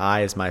Jessica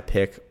Eye as my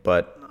pick,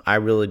 but I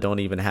really don't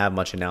even have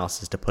much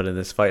analysis to put in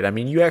this fight. I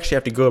mean, you actually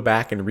have to go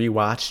back and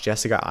rewatch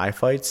Jessica Eye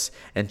fights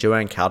and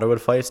Joanne Calderwood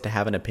fights to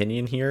have an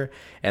opinion here,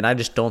 and I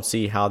just don't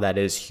see how that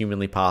is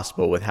humanly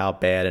possible with how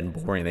bad and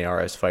boring they are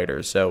as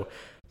fighters. So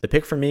the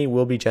pick for me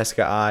will be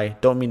Jessica Eye.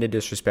 Don't mean to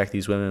disrespect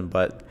these women,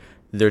 but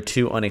they're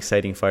two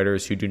unexciting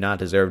fighters who do not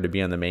deserve to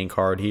be on the main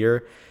card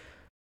here.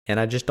 And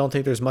I just don't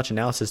think there's much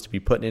analysis to be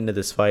put into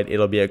this fight.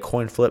 It'll be a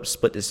coin flip,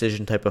 split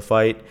decision type of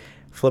fight.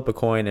 Flip a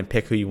coin and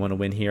pick who you want to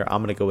win here.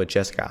 I'm going to go with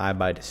Jessica Eye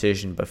by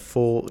decision, but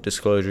full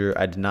disclosure,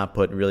 I did not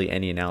put really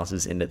any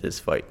analysis into this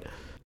fight.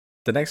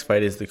 The next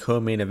fight is the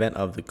co-main event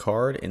of the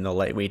card. In the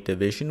lightweight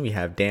division, we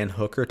have Dan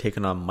Hooker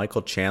taking on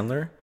Michael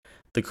Chandler.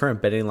 The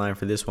current betting line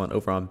for this one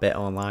over on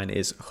BetOnline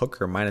is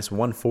Hooker minus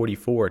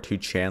 144 to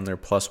Chandler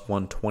plus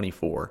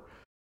 124.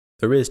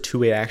 There is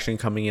two-way action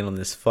coming in on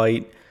this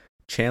fight.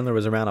 Chandler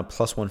was around a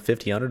plus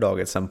 150 underdog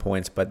at some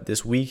points, but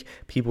this week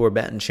people were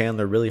betting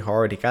Chandler really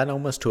hard. He got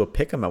almost to a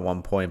pick'em at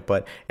one point,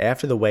 but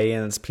after the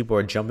weigh-ins, people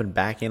are jumping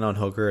back in on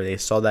Hooker. They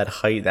saw that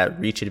height, that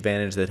reach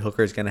advantage that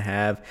Hooker's going to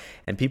have,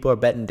 and people are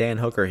betting Dan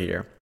Hooker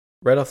here.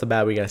 Right off the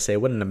bat, we got to say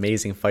what an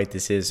amazing fight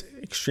this is.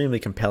 Extremely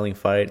compelling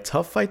fight.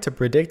 Tough fight to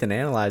predict and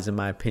analyze, in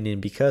my opinion,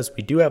 because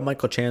we do have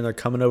Michael Chandler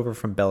coming over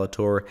from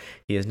Bellator.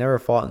 He has never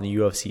fought in the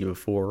UFC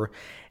before,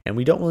 and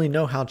we don't really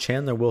know how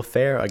Chandler will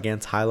fare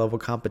against high-level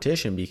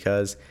competition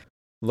because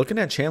Looking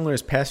at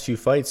Chandler's past few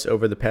fights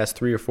over the past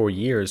 3 or 4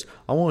 years,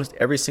 almost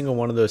every single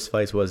one of those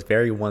fights was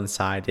very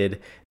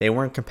one-sided. They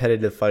weren't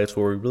competitive fights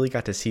where we really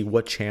got to see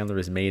what Chandler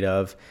is made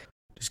of.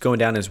 Just going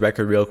down his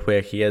record real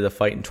quick, he had the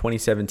fight in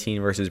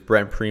 2017 versus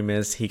Brent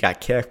Primus. He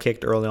got calf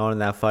kicked early on in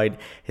that fight.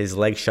 His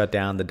leg shut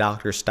down. The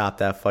doctor stopped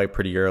that fight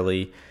pretty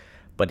early.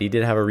 But he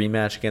did have a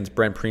rematch against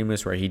Brent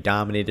Primus where he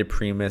dominated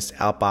Primus,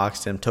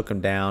 outboxed him, took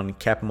him down,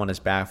 kept him on his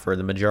back for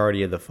the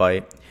majority of the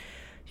fight.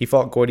 He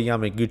fought Gordy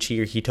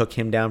Yamaguchi. He took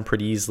him down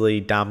pretty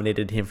easily,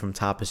 dominated him from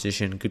top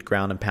position, good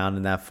ground and pound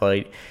in that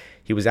fight.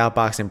 He was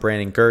outboxing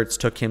Brandon Gertz,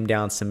 took him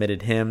down,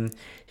 submitted him.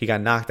 He got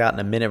knocked out in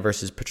a minute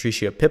versus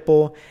Patricio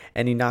Pitbull,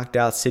 and he knocked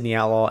out Sidney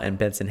Outlaw and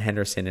Benson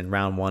Henderson in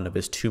round 1 of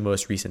his 2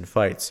 most recent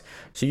fights.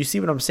 So you see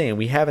what I'm saying?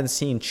 We haven't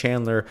seen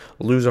Chandler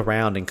lose a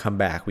round and come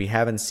back. We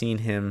haven't seen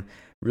him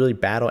really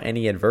battle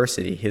any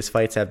adversity. His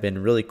fights have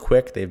been really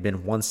quick. They've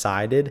been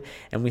one-sided,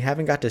 and we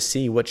haven't got to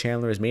see what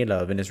Chandler is made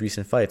of in his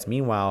recent fights.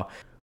 Meanwhile,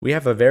 we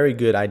have a very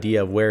good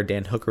idea of where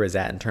Dan Hooker is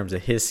at in terms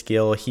of his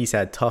skill. He's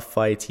had tough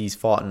fights. He's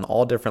fought in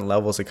all different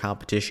levels of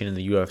competition in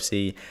the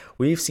UFC.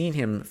 We've seen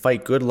him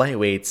fight good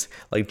lightweights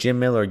like Jim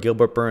Miller,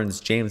 Gilbert Burns,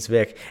 James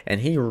Vick,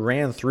 and he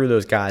ran through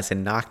those guys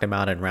and knocked them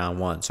out in round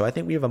 1. So I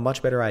think we have a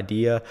much better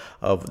idea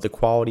of the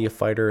quality of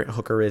fighter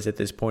Hooker is at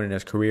this point in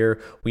his career.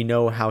 We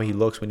know how he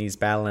looks when he's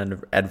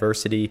battling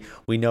adversity.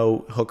 We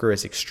know Hooker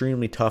is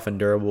extremely tough and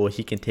durable.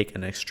 He can take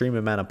an extreme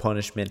amount of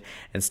punishment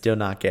and still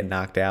not get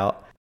knocked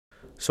out.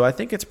 So I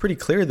think it's pretty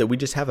clear that we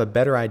just have a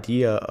better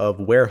idea of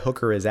where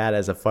Hooker is at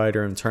as a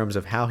fighter in terms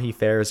of how he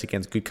fares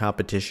against good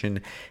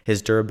competition,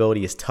 his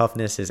durability, his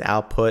toughness, his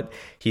output.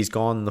 He's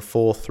gone the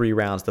full 3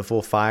 rounds, the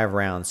full 5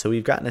 rounds. So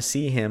we've gotten to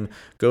see him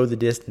go the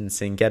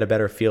distance and get a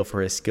better feel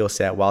for his skill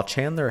set, while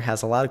Chandler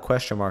has a lot of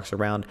question marks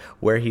around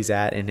where he's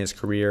at in his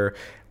career,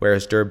 where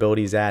his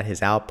durability is at,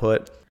 his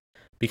output.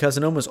 Because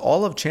in almost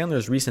all of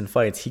Chandler's recent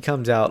fights, he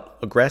comes out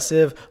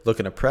aggressive,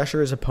 looking to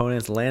pressure his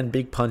opponents, land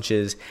big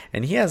punches,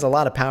 and he has a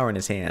lot of power in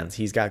his hands.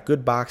 He's got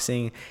good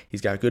boxing, he's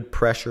got good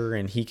pressure,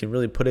 and he can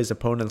really put his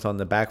opponents on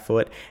the back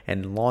foot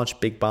and launch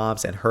big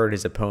bombs and hurt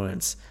his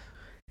opponents.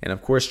 And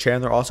of course,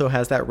 Chandler also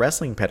has that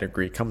wrestling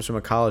pedigree, comes from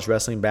a college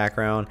wrestling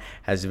background,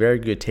 has very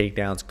good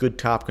takedowns, good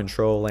top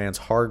control, lands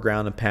hard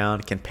ground and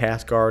pound, can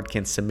pass guard,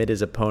 can submit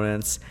his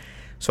opponents.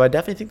 So I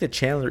definitely think that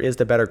Chandler is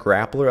the better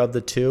grappler of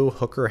the two.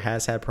 Hooker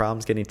has had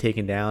problems getting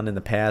taken down in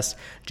the past.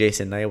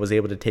 Jason Knight was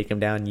able to take him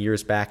down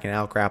years back and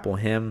out-grapple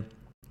him.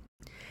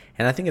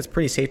 And I think it's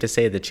pretty safe to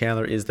say that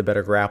Chandler is the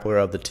better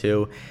grappler of the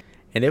two.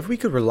 And if we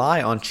could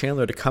rely on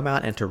Chandler to come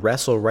out and to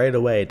wrestle right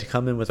away, to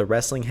come in with a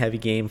wrestling-heavy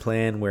game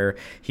plan where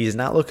he's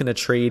not looking to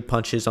trade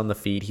punches on the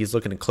feet, he's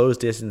looking to close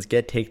distance,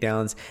 get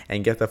takedowns,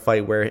 and get the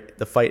fight where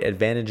the fight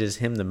advantages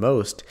him the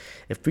most.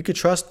 If we could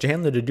trust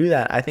Chandler to do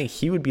that, I think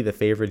he would be the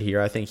favorite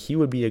here. I think he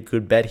would be a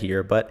good bet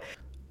here, but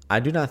I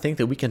do not think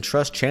that we can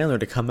trust Chandler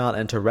to come out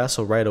and to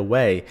wrestle right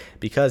away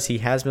because he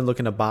has been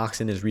looking to box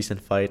in his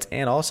recent fights,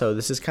 and also,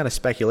 this is kind of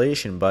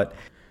speculation, but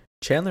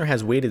Chandler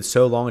has waited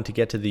so long to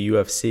get to the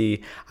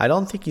UFC. I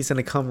don't think he's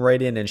going to come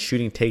right in and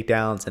shooting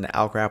takedowns and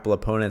out-grapple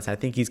opponents. I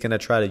think he's going to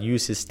try to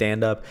use his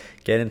stand-up,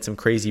 get in some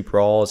crazy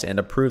brawls, and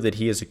to prove that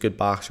he is a good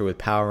boxer with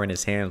power in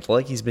his hands,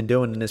 like he's been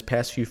doing in his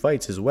past few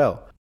fights as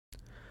well.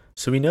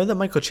 So we know that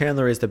Michael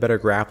Chandler is the better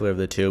grappler of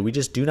the two. We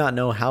just do not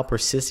know how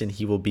persistent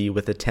he will be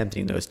with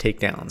attempting those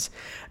takedowns.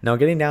 Now,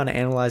 getting down to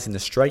analyzing the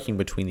striking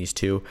between these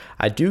two,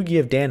 I do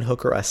give Dan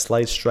Hooker a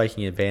slight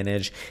striking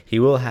advantage. He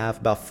will have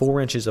about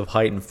 4 inches of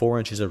height and 4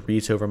 inches of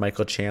reach over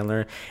Michael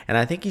Chandler, and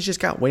I think he's just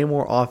got way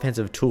more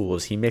offensive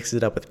tools. He mixes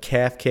it up with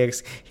calf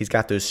kicks. He's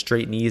got those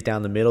straight knees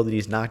down the middle that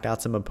he's knocked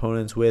out some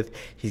opponents with.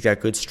 He's got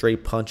good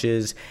straight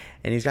punches.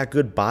 And he's got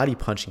good body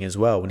punching as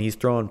well. When he's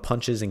throwing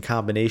punches and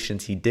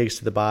combinations, he digs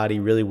to the body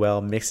really well,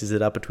 mixes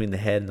it up between the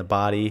head and the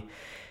body.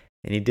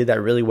 And he did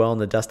that really well in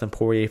the Dustin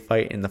Poirier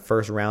fight in the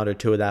first round or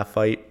 2 of that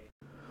fight.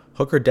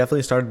 Hooker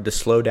definitely started to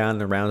slow down in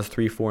the rounds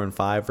 3, 4, and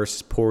 5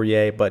 versus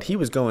Poirier, but he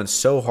was going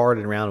so hard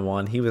in round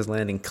 1. He was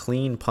landing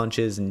clean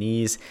punches,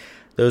 knees.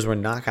 Those were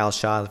knockout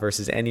shots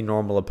versus any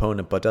normal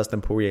opponent, but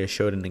Dustin Poirier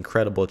showed an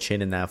incredible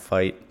chin in that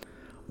fight.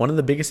 One of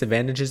the biggest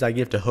advantages I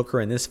give to Hooker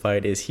in this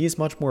fight is he's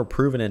much more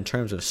proven in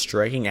terms of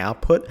striking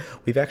output.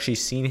 We've actually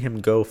seen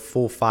him go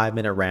full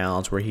 5-minute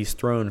rounds where he's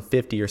thrown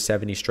 50 or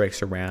 70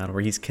 strikes a round,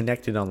 where he's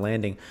connected on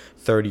landing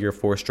 30 or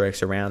 4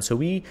 strikes a round. So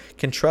we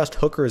can trust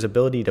Hooker's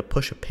ability to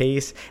push a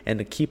pace and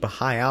to keep a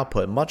high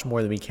output much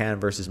more than we can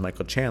versus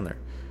Michael Chandler.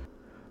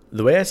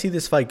 The way I see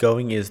this fight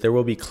going is there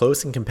will be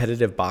close and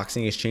competitive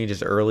boxing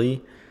exchanges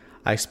early.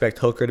 I expect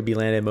Hooker to be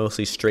landing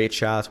mostly straight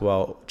shots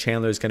while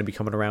Chandler is going to be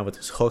coming around with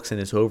his hooks and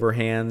his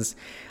overhands.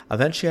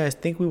 Eventually, I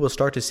think we will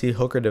start to see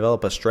Hooker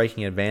develop a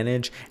striking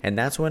advantage, and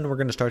that's when we're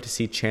going to start to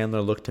see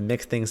Chandler look to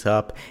mix things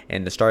up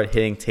and to start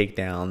hitting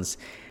takedowns.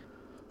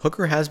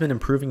 Hooker has been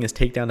improving his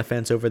takedown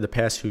defense over the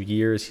past few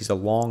years. He's a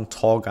long,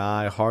 tall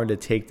guy, hard to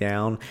take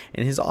down,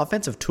 and his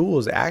offensive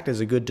tools act as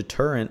a good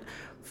deterrent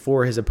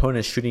for his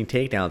opponent's shooting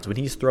takedowns. When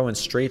he's throwing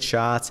straight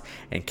shots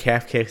and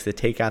calf kicks to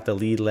take out the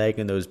lead leg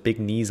and those big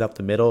knees up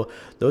the middle,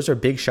 those are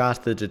big shots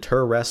that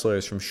deter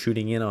wrestlers from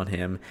shooting in on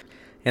him.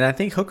 And I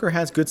think Hooker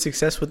has good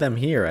success with them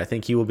here. I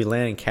think he will be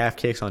landing calf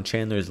kicks on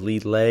Chandler's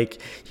lead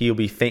leg. He will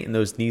be feinting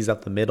those knees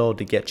up the middle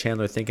to get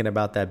Chandler thinking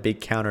about that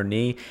big counter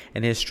knee.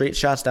 And his straight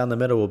shots down the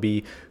middle will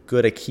be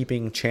good at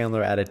keeping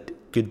Chandler at a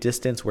good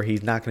distance where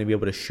he's not going to be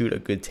able to shoot a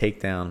good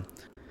takedown.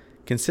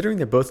 Considering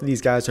that both of these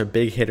guys are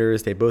big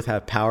hitters, they both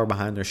have power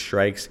behind their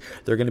strikes,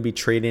 they're going to be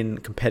trading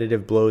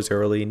competitive blows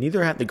early.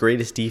 Neither have the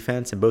greatest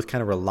defense and both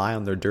kind of rely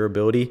on their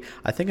durability.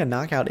 I think a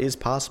knockout is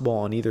possible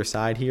on either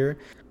side here.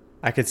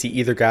 I could see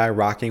either guy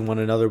rocking one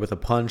another with a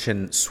punch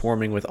and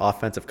swarming with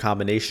offensive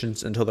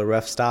combinations until the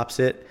ref stops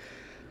it.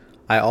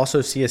 I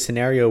also see a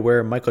scenario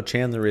where Michael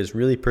Chandler is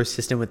really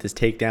persistent with his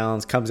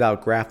takedowns, comes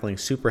out grappling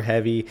super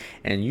heavy,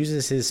 and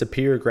uses his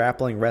superior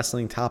grappling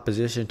wrestling top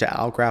position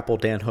to out-grapple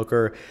Dan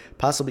Hooker,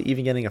 possibly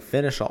even getting a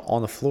finish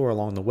on the floor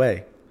along the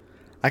way.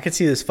 I could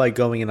see this fight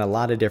going in a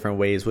lot of different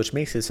ways, which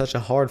makes it such a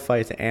hard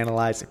fight to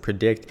analyze and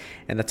predict,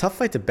 and a tough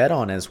fight to bet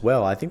on as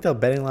well. I think the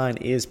betting line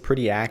is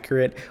pretty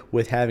accurate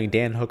with having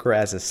Dan Hooker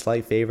as a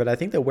slight favorite. I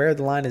think that where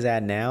the line is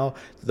at now,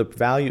 the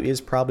value is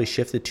probably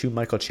shifted to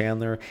Michael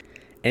Chandler.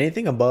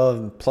 Anything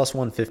above plus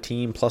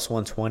 115, plus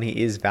 120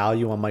 is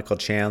value on Michael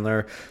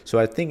Chandler. So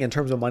I think in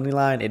terms of money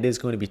line, it is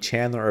going to be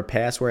Chandler or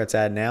pass where it's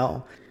at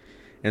now.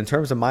 In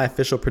terms of my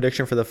official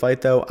prediction for the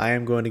fight, though, I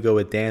am going to go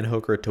with Dan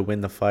Hooker to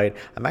win the fight.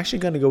 I'm actually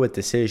going to go with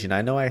decision.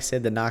 I know I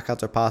said the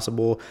knockouts are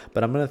possible,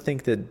 but I'm going to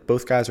think that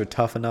both guys are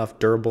tough enough,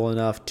 durable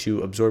enough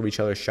to absorb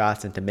each other's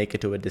shots and to make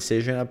it to a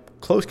decision, a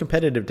close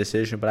competitive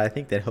decision, but I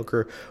think that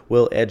Hooker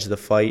will edge the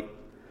fight.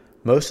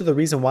 Most of the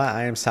reason why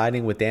I am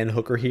siding with Dan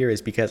Hooker here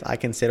is because I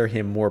consider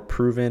him more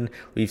proven.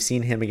 We've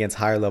seen him against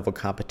higher level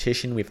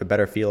competition. We have a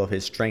better feel of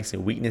his strengths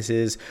and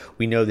weaknesses.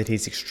 We know that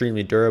he's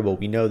extremely durable.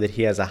 We know that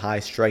he has a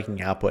high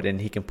striking output and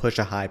he can push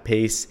a high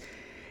pace.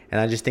 And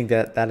I just think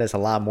that that is a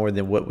lot more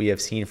than what we have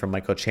seen from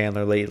Michael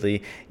Chandler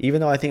lately. Even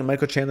though I think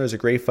Michael Chandler is a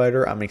great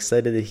fighter, I'm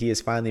excited that he is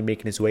finally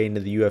making his way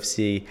into the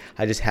UFC.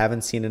 I just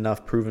haven't seen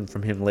enough proven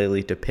from him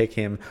lately to pick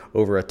him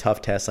over a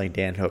tough test like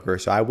Dan Hooker.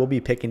 So I will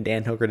be picking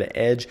Dan Hooker to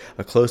edge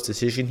a close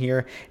decision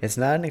here. It's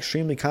not an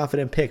extremely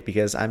confident pick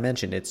because I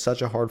mentioned it's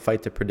such a hard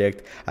fight to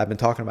predict. I've been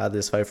talking about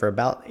this fight for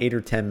about 8 or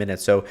 10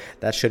 minutes, so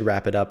that should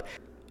wrap it up.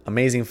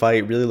 Amazing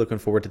fight. Really looking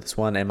forward to this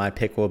one, and my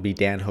pick will be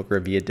Dan Hooker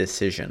via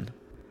decision.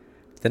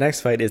 The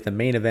next fight is the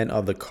main event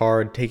of the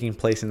card, taking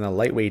place in the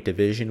lightweight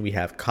division. We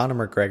have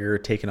Conor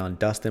McGregor taking on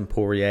Dustin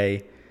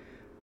Poirier.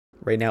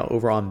 Right now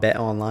over on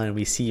BetOnline,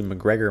 we see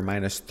McGregor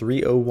minus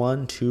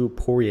 301 to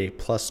Poirier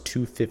plus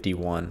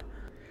 251.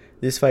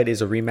 This fight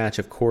is a rematch,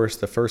 of course.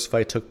 The first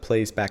fight took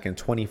place back in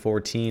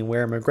 2014,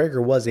 where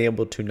McGregor was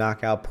able to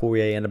knock out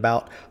Poirier in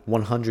about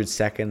 100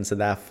 seconds of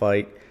that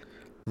fight.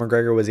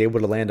 McGregor was able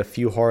to land a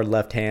few hard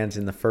left hands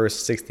in the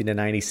first 60 to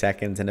 90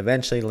 seconds and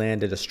eventually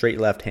landed a straight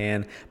left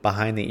hand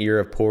behind the ear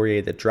of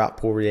Poirier that dropped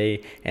Poirier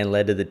and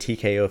led to the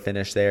TKO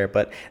finish there.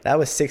 But that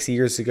was 6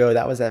 years ago.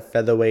 That was at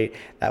featherweight.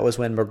 That was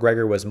when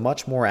McGregor was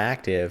much more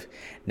active.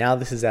 Now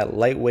this is at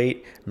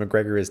lightweight.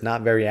 McGregor is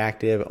not very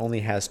active, only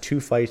has 2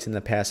 fights in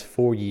the past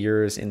 4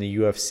 years in the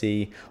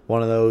UFC.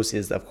 One of those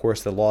is, of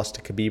course, the loss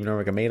to Khabib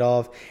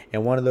Nurmagomedov,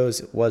 and one of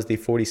those was the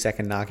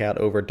 40-second knockout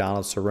over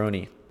Donald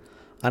Cerrone.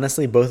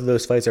 Honestly, both of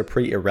those fights are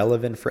pretty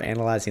irrelevant for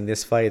analyzing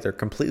this fight. They're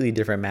completely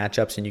different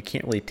matchups, and you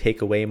can't really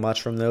take away much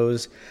from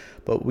those.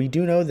 But we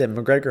do know that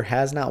McGregor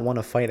has not won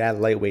a fight at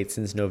lightweight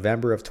since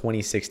November of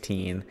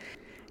 2016.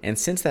 And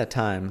since that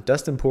time,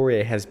 Dustin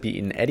Poirier has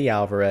beaten Eddie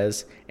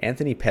Alvarez,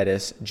 Anthony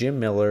Pettis, Jim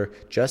Miller,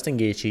 Justin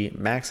Gaethje,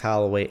 Max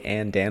Holloway,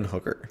 and Dan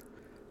Hooker.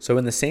 So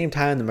in the same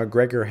time that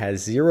McGregor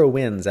has 0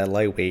 wins at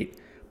lightweight,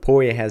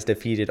 Poirier has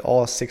defeated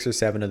all 6 or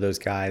 7 of those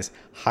guys,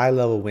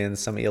 high-level wins,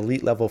 some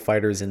elite-level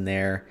fighters in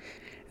there.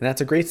 And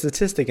that's a great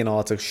statistic and all.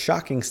 It's a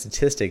shocking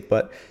statistic,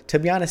 but to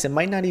be honest, it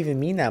might not even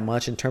mean that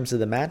much in terms of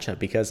the matchup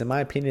because in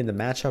my opinion, the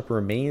matchup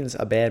remains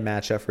a bad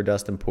matchup for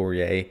Dustin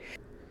Poirier.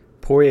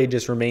 Poirier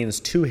just remains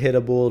too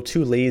hittable,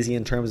 too lazy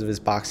in terms of his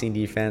boxing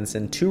defense,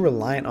 and too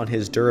reliant on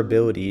his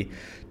durability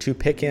to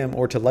pick him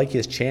or to like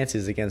his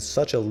chances against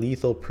such a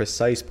lethal,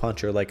 precise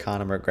puncher like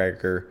Conor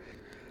McGregor.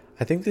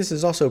 I think this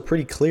is also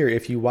pretty clear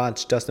if you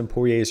watch Dustin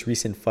Poirier's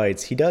recent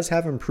fights. He does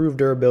have improved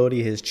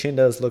durability. His chin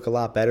does look a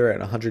lot better at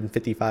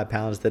 155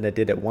 pounds than it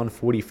did at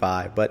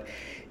 145, but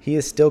he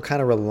is still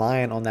kind of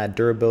reliant on that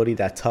durability,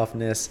 that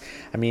toughness.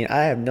 I mean,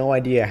 I have no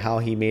idea how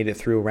he made it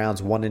through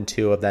rounds 1 and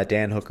 2 of that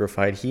Dan Hooker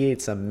fight. He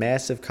ate some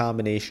massive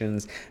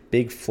combinations,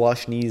 big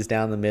flush knees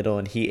down the middle,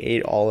 and he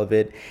ate all of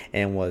it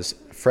and was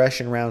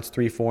fresh in rounds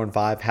 3, 4, and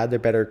 5, had their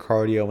better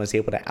cardio, and was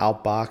able to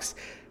outbox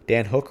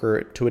Dan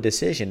Hooker to a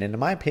decision. And in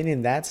my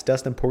opinion, that's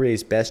Dustin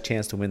Poirier's best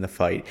chance to win the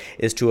fight,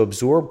 is to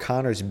absorb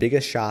Conor's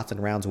biggest shots in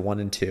rounds 1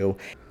 and 2.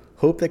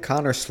 Hope that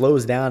Conor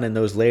slows down in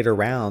those later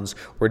rounds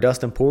where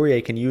Dustin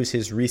Poirier can use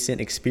his recent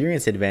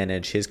experience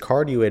advantage, his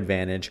cardio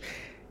advantage,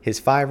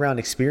 his 5-round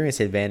experience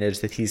advantage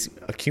that he's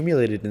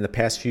accumulated in the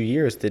past few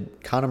years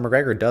that Conor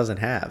McGregor doesn't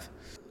have.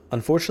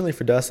 Unfortunately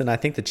for Dustin, I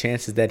think the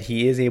chances that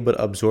he is able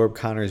to absorb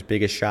Conor's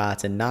biggest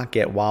shots and not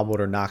get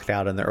wobbled or knocked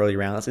out in the early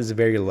rounds is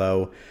very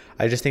low.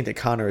 I just think that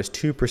Conor is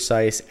too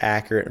precise,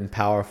 accurate, and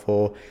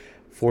powerful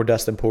for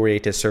Dustin Poirier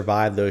to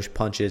survive those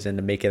punches and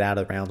to make it out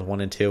of rounds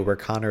 1 and 2, where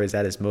Conor is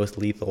at his most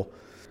lethal.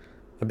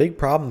 A big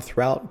problem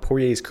throughout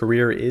Poirier's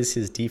career is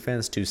his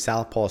defense to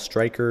southpaw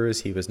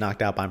strikers. He was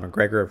knocked out by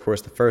McGregor, of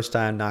course, the first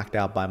time, knocked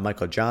out by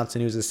Michael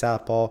Johnson, who's a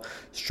southpaw,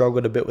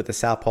 struggled a bit with the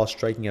southpaw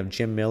striking of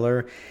Jim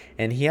Miller,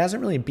 and he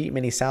hasn't really beat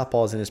many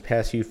southpaws in his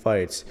past few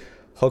fights.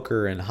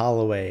 Hooker and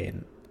Holloway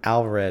and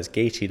Alvarez,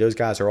 Gaethje, those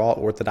guys are all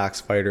orthodox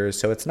fighters,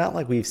 so it's not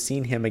like we've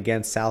seen him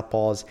against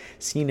southpaws,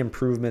 seen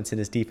improvements in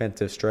his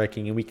defensive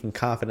striking, and we can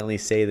confidently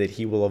say that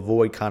he will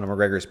avoid Conor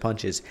McGregor's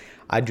punches.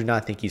 I do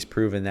not think he's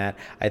proven that.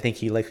 I think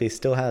he likely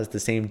still has the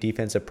same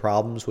defensive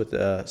problems with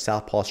a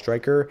southpaw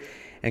striker,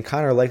 and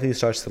Conor likely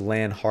starts to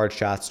land hard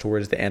shots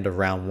towards the end of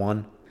round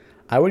 1.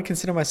 I would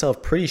consider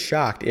myself pretty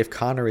shocked if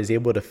Conor is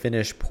able to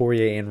finish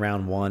Poirier in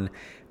round 1,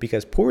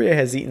 because Poirier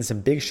has eaten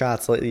some big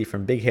shots lately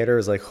from big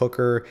hitters like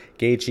Hooker,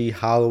 Gaethje,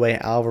 Holloway,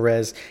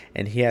 Alvarez,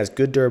 and he has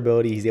good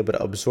durability. He's able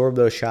to absorb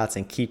those shots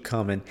and keep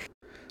coming.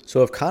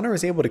 So if Conor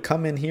is able to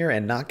come in here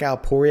and knock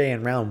out Poirier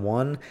in round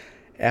 1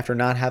 after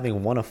not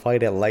having won a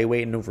fight at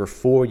lightweight in over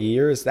 4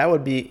 years, that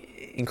would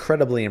be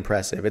incredibly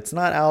impressive. It's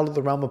not out of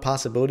the realm of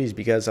possibilities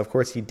because, of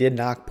course, he did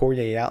knock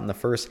Poirier out in the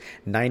first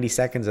 90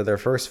 seconds of their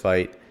first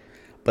fight.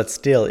 But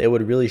still, it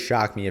would really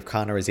shock me if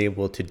Conor is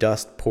able to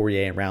dust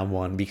Poirier in round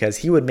 1, because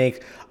he would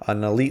make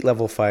an elite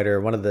level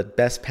fighter, one of the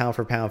best pound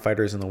for pound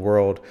fighters in the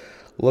world,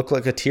 look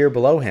like a tier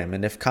below him.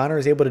 And if Conor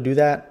is able to do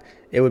that,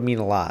 it would mean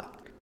a lot.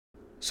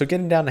 So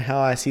getting down to how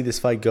I see this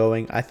fight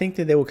going, I think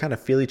that they will kind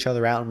of feel each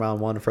other out in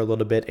round 1 for a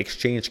little bit,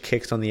 exchange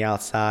kicks on the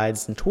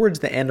outsides, and towards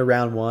the end of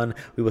round 1,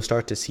 we will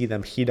start to see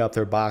them heat up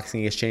their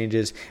boxing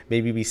exchanges.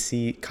 Maybe we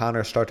see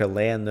Conor start to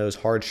land those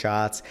hard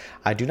shots.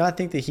 I do not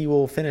think that he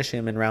will finish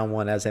him in round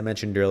 1, as I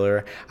mentioned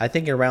earlier. I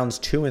think in rounds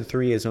 2 and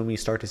 3 is when we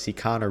start to see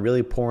Conor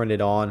really pouring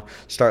it on,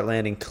 start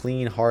landing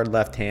clean, hard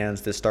left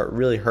hands that start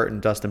really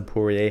hurting Dustin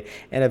Poirier,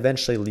 and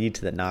eventually lead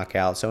to the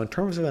knockout. So in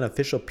terms of an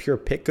official pure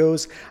pick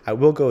goes, I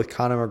will go with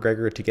Conor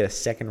McGregor to get a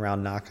second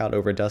round knockout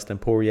over Dustin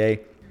Poirier.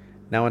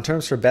 Now in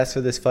terms for bets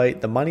for this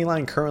fight, the money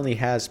line currently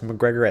has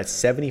McGregor at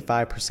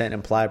 75%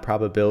 implied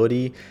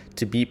probability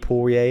to beat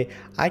Poirier.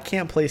 I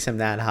can't place him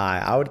that high.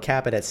 I would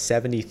cap it at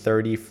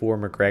 70-30 for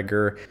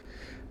McGregor.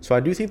 So I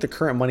do think the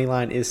current money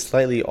line is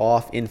slightly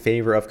off in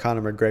favor of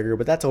Conor McGregor,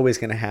 but that's always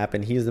going to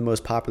happen. He's the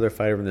most popular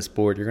fighter in the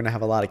sport. You're going to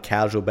have a lot of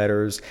casual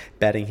bettors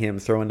betting him,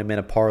 throwing him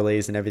into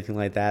parlays and everything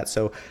like that.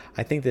 So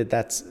I think that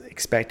that's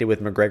expected with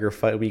McGregor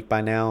fight week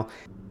by now.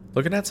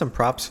 Looking at some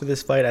props for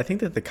this fight, I think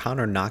that the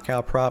Conor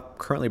knockout prop,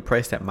 currently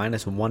priced at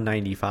minus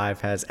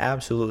 195, has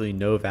absolutely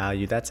no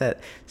value. That's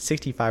at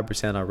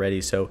 65%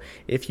 already. So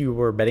if you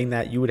were betting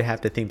that, you would have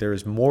to think there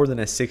is more than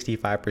a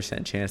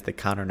 65% chance that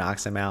Conor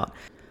knocks him out.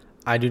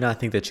 I do not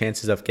think the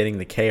chances of getting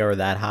the K are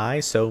that high,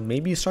 so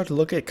maybe you start to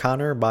look at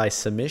Conor by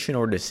submission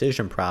or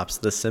decision props.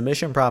 The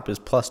submission prop is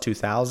plus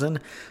 2,000.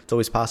 It's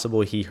always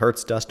possible he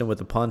hurts Dustin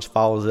with a punch,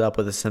 follows it up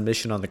with a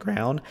submission on the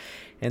ground.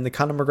 And the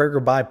Conor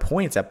McGregor by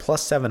points at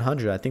plus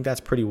 700. I think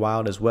that's pretty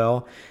wild as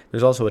well.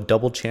 There's also a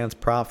double chance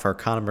prop for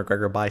Conor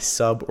McGregor by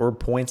sub or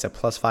points at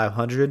plus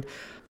 500.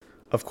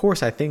 Of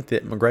course, I think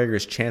that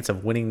McGregor's chance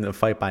of winning the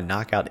fight by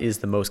knockout is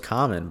the most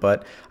common,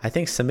 but I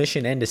think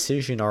submission and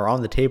decision are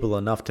on the table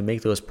enough to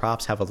make those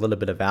props have a little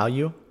bit of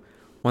value.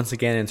 Once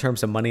again, in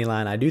terms of money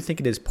line, I do think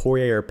it is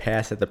Poirier or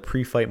pass at the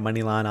pre-fight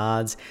money line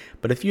odds.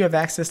 But if you have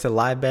access to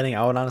live betting,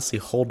 I would honestly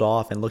hold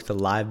off and look to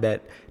live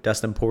bet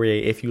Dustin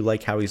Poirier if you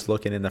like how he's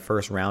looking in the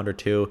first round or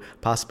two.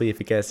 Possibly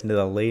if it gets into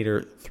the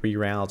later 3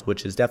 rounds,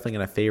 which is definitely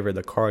going to favor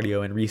the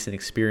cardio and recent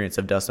experience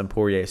of Dustin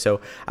Poirier. So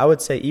I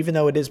would say even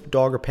though it is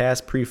dog or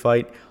pass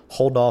pre-fight,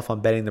 hold off on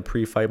betting the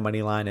pre-fight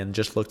money line and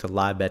just look to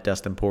live bet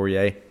Dustin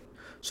Poirier.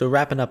 So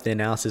wrapping up the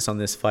analysis on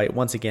this fight,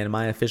 once again,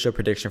 my official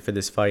prediction for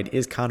this fight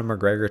is Conor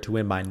McGregor to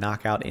win by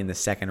knockout in the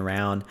second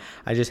round.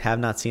 I just have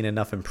not seen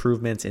enough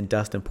improvements in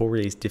Dustin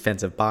Poirier's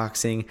defensive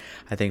boxing.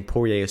 I think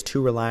Poirier is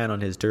too reliant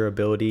on his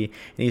durability,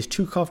 and he's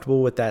too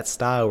comfortable with that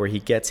style where he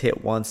gets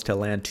hit once to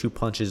land 2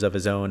 punches of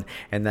his own,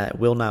 and that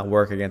will not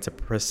work against a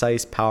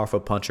precise,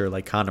 powerful puncher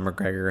like Conor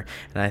McGregor.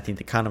 And I think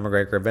that Conor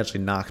McGregor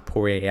eventually knocks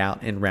Poirier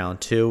out in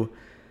round 2.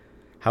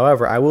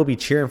 However, I will be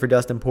cheering for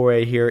Dustin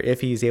Poirier here.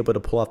 If he's able to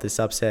pull off this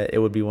upset, it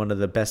would be one of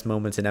the best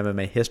moments in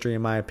MMA history,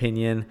 in my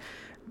opinion.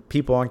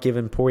 People aren't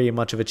giving Poirier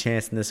much of a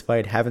chance in this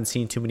fight. Haven't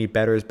seen too many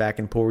bettors back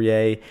in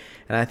Poirier.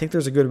 And I think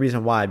there's a good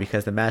reason why,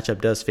 because the matchup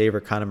does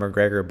favor Conor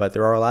McGregor. But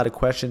there are a lot of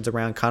questions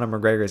around Conor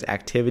McGregor's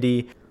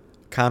activity.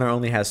 Conor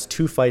only has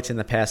 2 fights in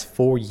the past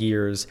 4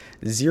 years,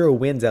 0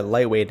 wins at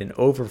lightweight in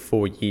over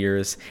 4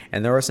 years,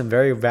 and there are some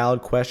very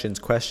valid questions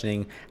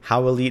questioning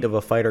how elite of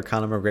a fighter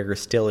Conor McGregor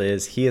still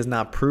is. He has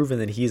not proven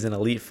that he's an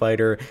elite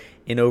fighter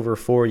in over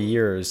 4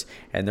 years,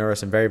 and there are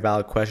some very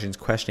valid questions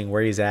questioning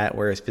where he's at,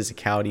 where his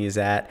physicality is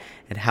at,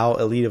 and how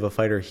elite of a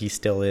fighter he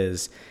still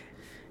is.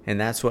 And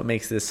that's what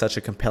makes this such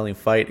a compelling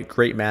fight.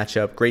 Great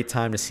matchup. Great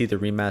time to see the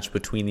rematch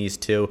between these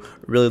two.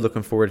 Really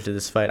looking forward to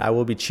this fight. I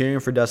will be cheering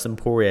for Dustin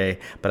Poirier,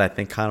 but I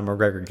think Conor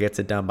McGregor gets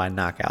it done by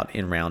knockout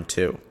in round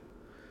 2.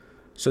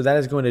 So that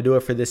is going to do it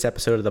for this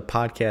episode of the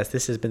podcast.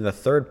 This has been the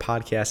third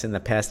podcast in the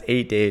past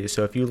 8 days.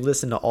 So if you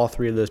listen to all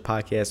 3 of those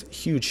podcasts,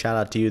 huge shout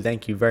out to you.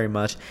 Thank you very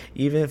much.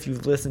 Even if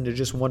you've listened to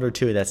just 1 or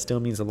 2, that still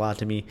means a lot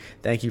to me.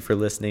 Thank you for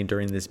listening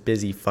during this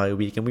busy fight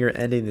week. And we are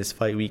ending this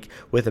fight week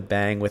with a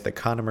bang with the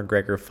Conor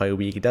McGregor fight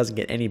week. It doesn't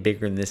get any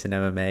bigger than this in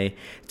MMA.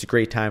 It's a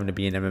great time to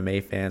be an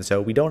MMA fan. So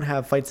we don't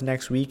have fights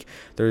next week.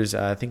 There's,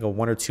 I think, a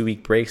 1 or 2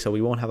 week break. So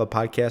we won't have a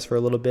podcast for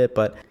a little bit.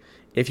 But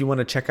if you want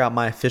to check out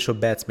my official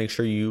bets, make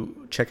sure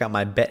you check out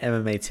my Bet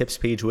MMA tips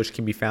page, which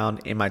can be found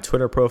in my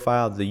Twitter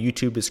profile, the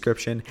YouTube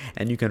description,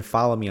 and you can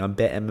follow me on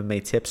Bet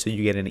MMA tips so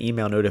you get an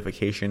email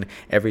notification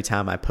every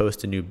time I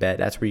post a new bet.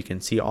 That's where you can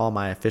see all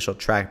my official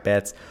track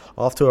bets.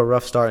 Off to a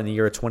rough start in the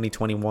year of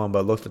 2021,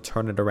 but look to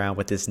turn it around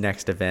with this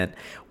next event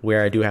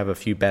where I do have a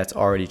few bets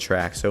already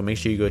tracked. So make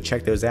sure you go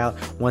check those out.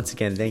 Once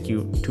again, thank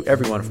you to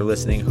everyone for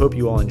listening. Hope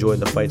you all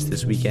enjoyed the fights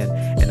this weekend,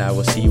 and I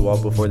will see you all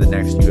before the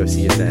next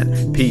UFC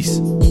event. Peace.